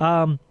 Yeah.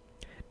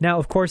 Now,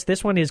 of course,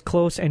 this one is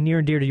close and near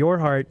and dear to your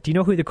heart. Do you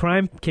know who the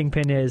crime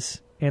kingpin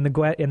is in the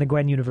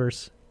Gwen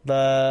universe?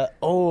 The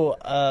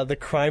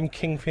crime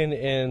kingpin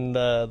in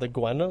the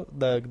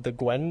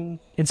Gwen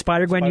in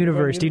Spider-Gwen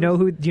universe. Do you know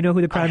who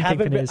the crime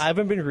kingpin is? I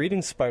haven't been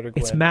reading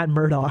Spider-Gwen. It's Matt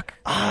Murdock.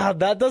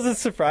 That doesn't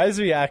surprise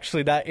me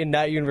actually. That in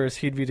that universe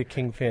he'd be the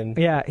kingpin.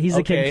 Yeah, he's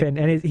the kingpin,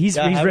 and he's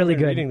really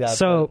good.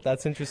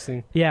 That's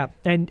interesting. Yeah,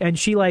 and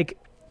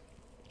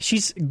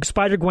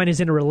Spider-Gwen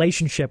is in a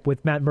relationship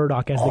with Matt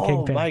Murdock as the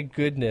kingpin. Oh my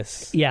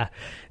goodness! Yeah,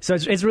 so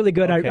it's really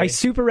good. Okay. I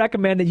super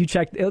recommend that you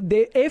check.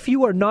 If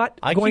you are not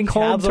going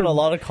home, I keep tabs on a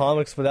lot of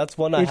comics, but that's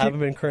one I haven't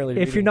been currently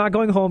reading. If you're not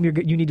going home,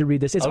 you need to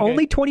read this. It's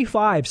only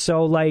 25,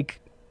 so like.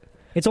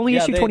 It's only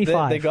issue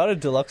 25. They got a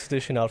deluxe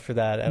edition out for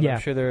that, and I'm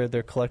sure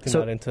they're collecting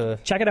that into.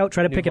 Check it out.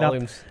 Try to pick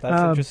volumes. it up.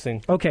 That's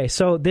interesting. Okay,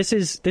 so this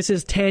is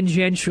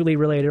tangentially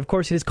related. Of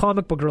course, it is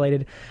comic book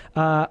related.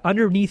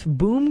 Underneath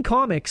Boom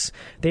Comics,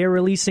 they are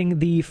releasing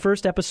the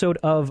first episode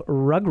of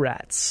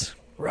Rugrats.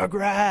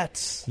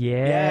 Rugrats.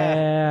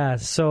 Yeah.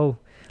 So,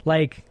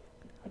 like,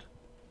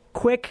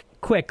 quick,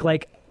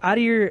 like out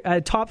of your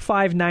top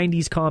 5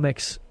 '90s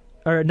comics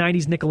or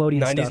 '90s Nickelodeon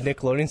stuff. '90s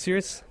Nickelodeon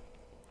series.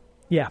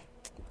 Yeah.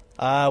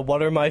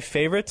 What are my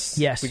favorites?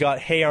 Yes. We got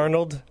Hey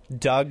Arnold,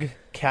 Doug,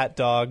 Cat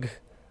Dog,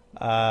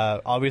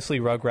 obviously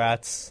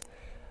Rugrats.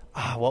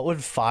 What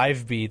would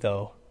 5 be,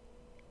 though?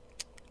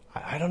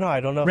 I don't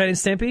know. Ren and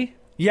Stimpy?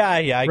 Yeah,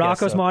 I guess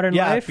Rocco's so. Modern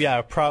Life?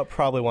 Yeah,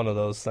 probably one of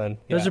those then.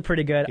 Yeah. Those are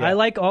pretty good. Yeah. I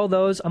like all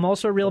those. I'm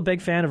also a real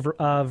big fan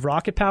of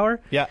Rocket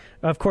Power. Yeah.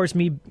 Of course,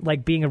 me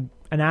like being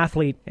an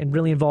athlete and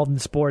really involved in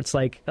sports,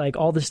 like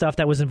all the stuff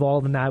that was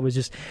involved in that was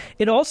just...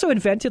 It also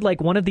invented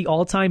like one of the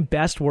all-time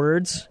best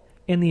words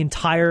in the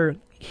entire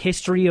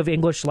history of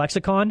English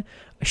lexicon,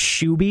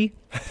 shooby,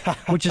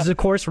 which is of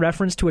course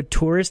reference to a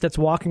tourist that's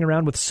walking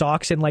around with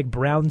socks and like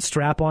brown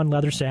strap-on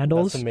leather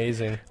sandals. That's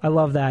amazing. I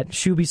love that.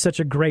 Shooby's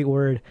such a great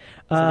word.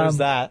 So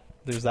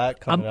there's that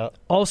coming up.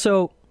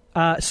 Also,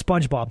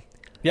 SpongeBob.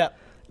 Yeah.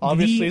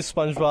 Obviously,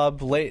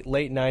 SpongeBob, late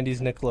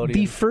 90s Nickelodeon.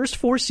 The first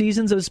 4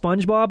 seasons of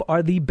SpongeBob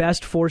are the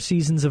best 4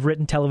 seasons of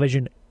written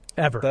television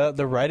ever.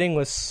 The writing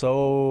was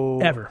so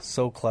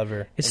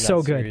clever. It's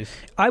so good. Series.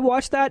 I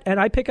watched that, and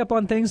I pick up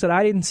on things that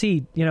I didn't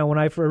see, when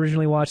I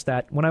originally watched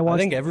that. I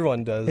think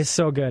everyone does. It's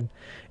so good.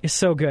 It's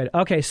so good.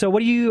 Okay, so what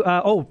do you...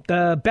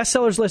 the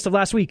bestsellers list of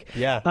last week.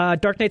 Yeah.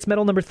 Dark Knight's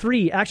Metal number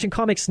 3, Action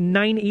Comics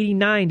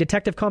 989,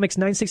 Detective Comics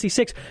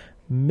 966,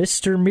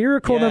 Mr.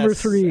 Miracle Yes, number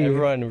 3.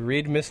 Everyone,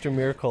 read Mr.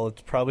 Miracle.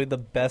 It's probably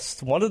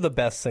one of the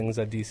best things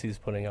that DC's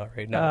putting out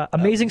right now.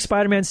 Amazing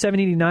Spider-Man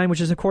 789,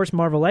 which is, of course,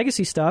 Marvel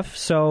Legacy stuff,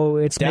 so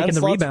it's Dan making the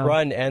Slott's rebound.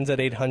 run ends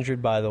at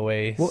 800, by the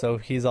way, so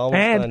he's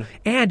almost done.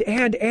 And,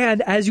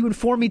 as you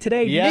informed me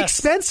today, Nick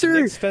Spencer!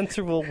 Nick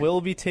Spencer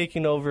will be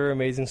taking over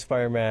Amazing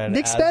Spider-Man.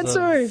 Nick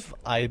Spencer!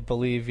 I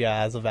believe,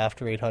 as of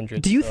after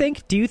 800. Do you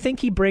think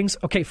he brings...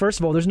 Okay, first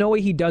of all, there's no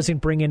way he doesn't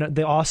bring in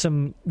the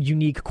awesome,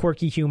 unique,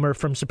 quirky humor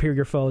from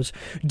Superior Foes.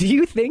 Do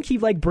you think he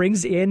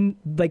brings in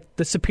the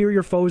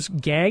Superior Foes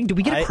gang? Do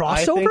we get a crossover?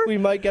 I think we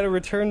might get a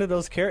return to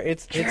those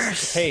characters.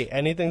 It's hey,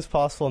 anything's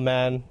possible,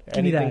 man.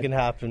 Anything can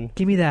happen.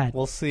 Give me that.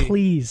 We'll see.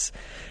 Please.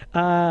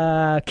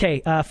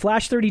 Okay.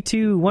 Flash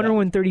 32, Wonder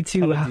Woman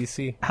 32.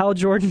 DC. Hal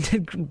Jordan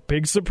did...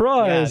 Big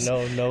surprise.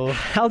 Yeah, no.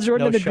 Hal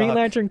Jordan no did the shock. Green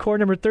Lantern Corps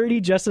number 30,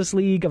 Justice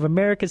League of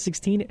America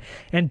 16,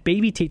 and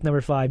Baby Teeth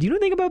number 5. Do you know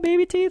anything about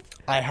Baby Teeth?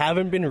 I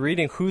haven't been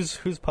reading. Who's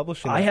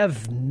publishing that? I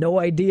have no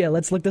idea.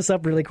 Let's look this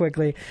up really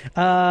quickly.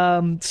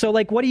 So,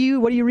 what are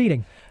you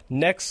reading?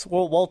 Next,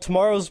 well,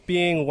 tomorrow's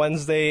being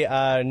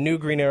Wednesday, new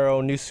Green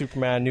Arrow, new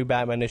Superman, new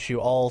Batman issue,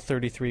 all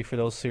 33 for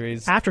those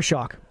series.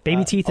 Aftershock.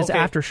 Baby Teeth is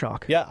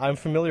Aftershock. Yeah, I'm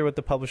familiar with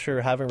the publisher.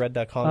 Haven't read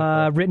that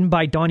comic. Written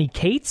by Donny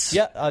Cates.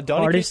 Yeah,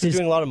 Donny Artist Cates is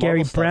doing a lot of Gary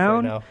Marvel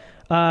Brown. stuff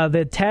right now.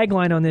 The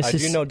tagline on this I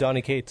is... do know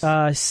Donny Cates.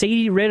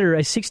 Sadie Ritter,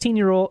 a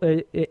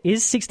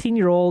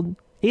 16-year-old,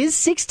 is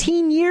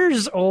 16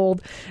 years old,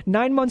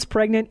 9 months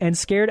pregnant, and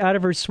scared out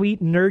of her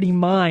sweet, nerdy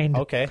mind.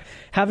 Okay.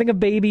 Having a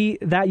baby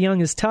that young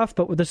is tough,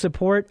 but with the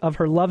support of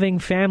her loving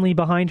family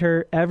behind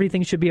her,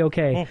 everything should be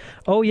okay.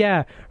 Oh,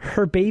 yeah.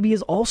 Her baby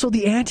is also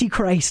the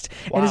Antichrist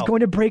and is going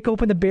to break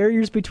open the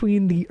barriers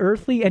between the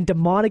earthly and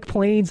demonic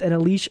planes and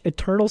unleash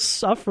eternal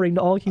suffering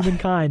to all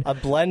humankind. A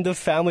blend of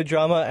family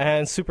drama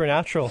and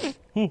supernatural.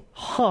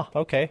 Huh.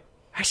 Okay.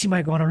 Actually,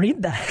 might want to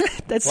read that.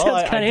 That Well,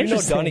 sounds kind of I do know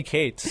interesting. Donny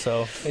Cates,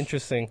 so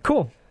interesting.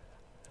 Cool.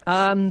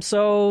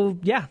 So,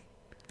 yeah.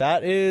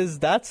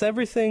 That's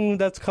everything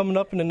that's coming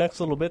up in the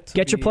next little bit.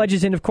 Get your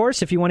pledges in, of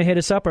course. If you want to hit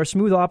us up, our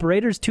smooth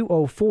operators,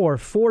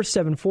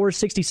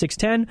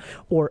 204-474-6610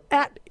 or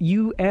at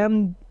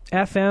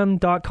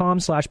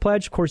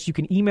umfm.com/pledge. Of course, you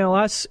can email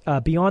us,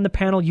 beyond the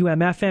panel,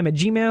 umfm at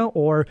gmail,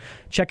 or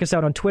check us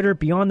out on Twitter,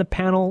 beyond the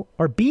panel,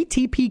 or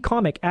BTP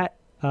comic at...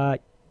 a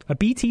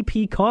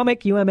BTP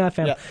comic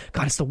UMFM. Yeah.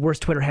 God, it's the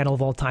worst Twitter handle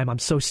of all time. I'm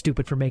so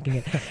stupid for making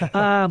it.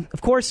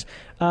 Of course,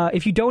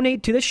 if you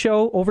donate to this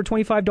show over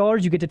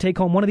 $25, you get to take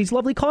home one of these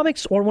lovely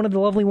comics or one of the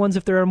lovely ones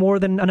if there are more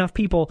than enough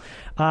people.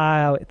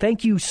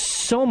 Thank you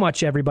so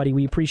much, everybody.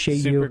 We appreciate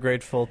you. Super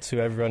grateful to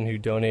everyone who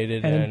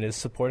donated and is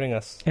supporting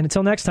us. And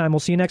until next time, we'll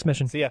see you next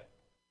mission. See ya.